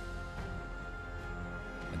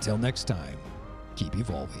 Until next time, keep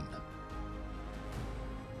evolving.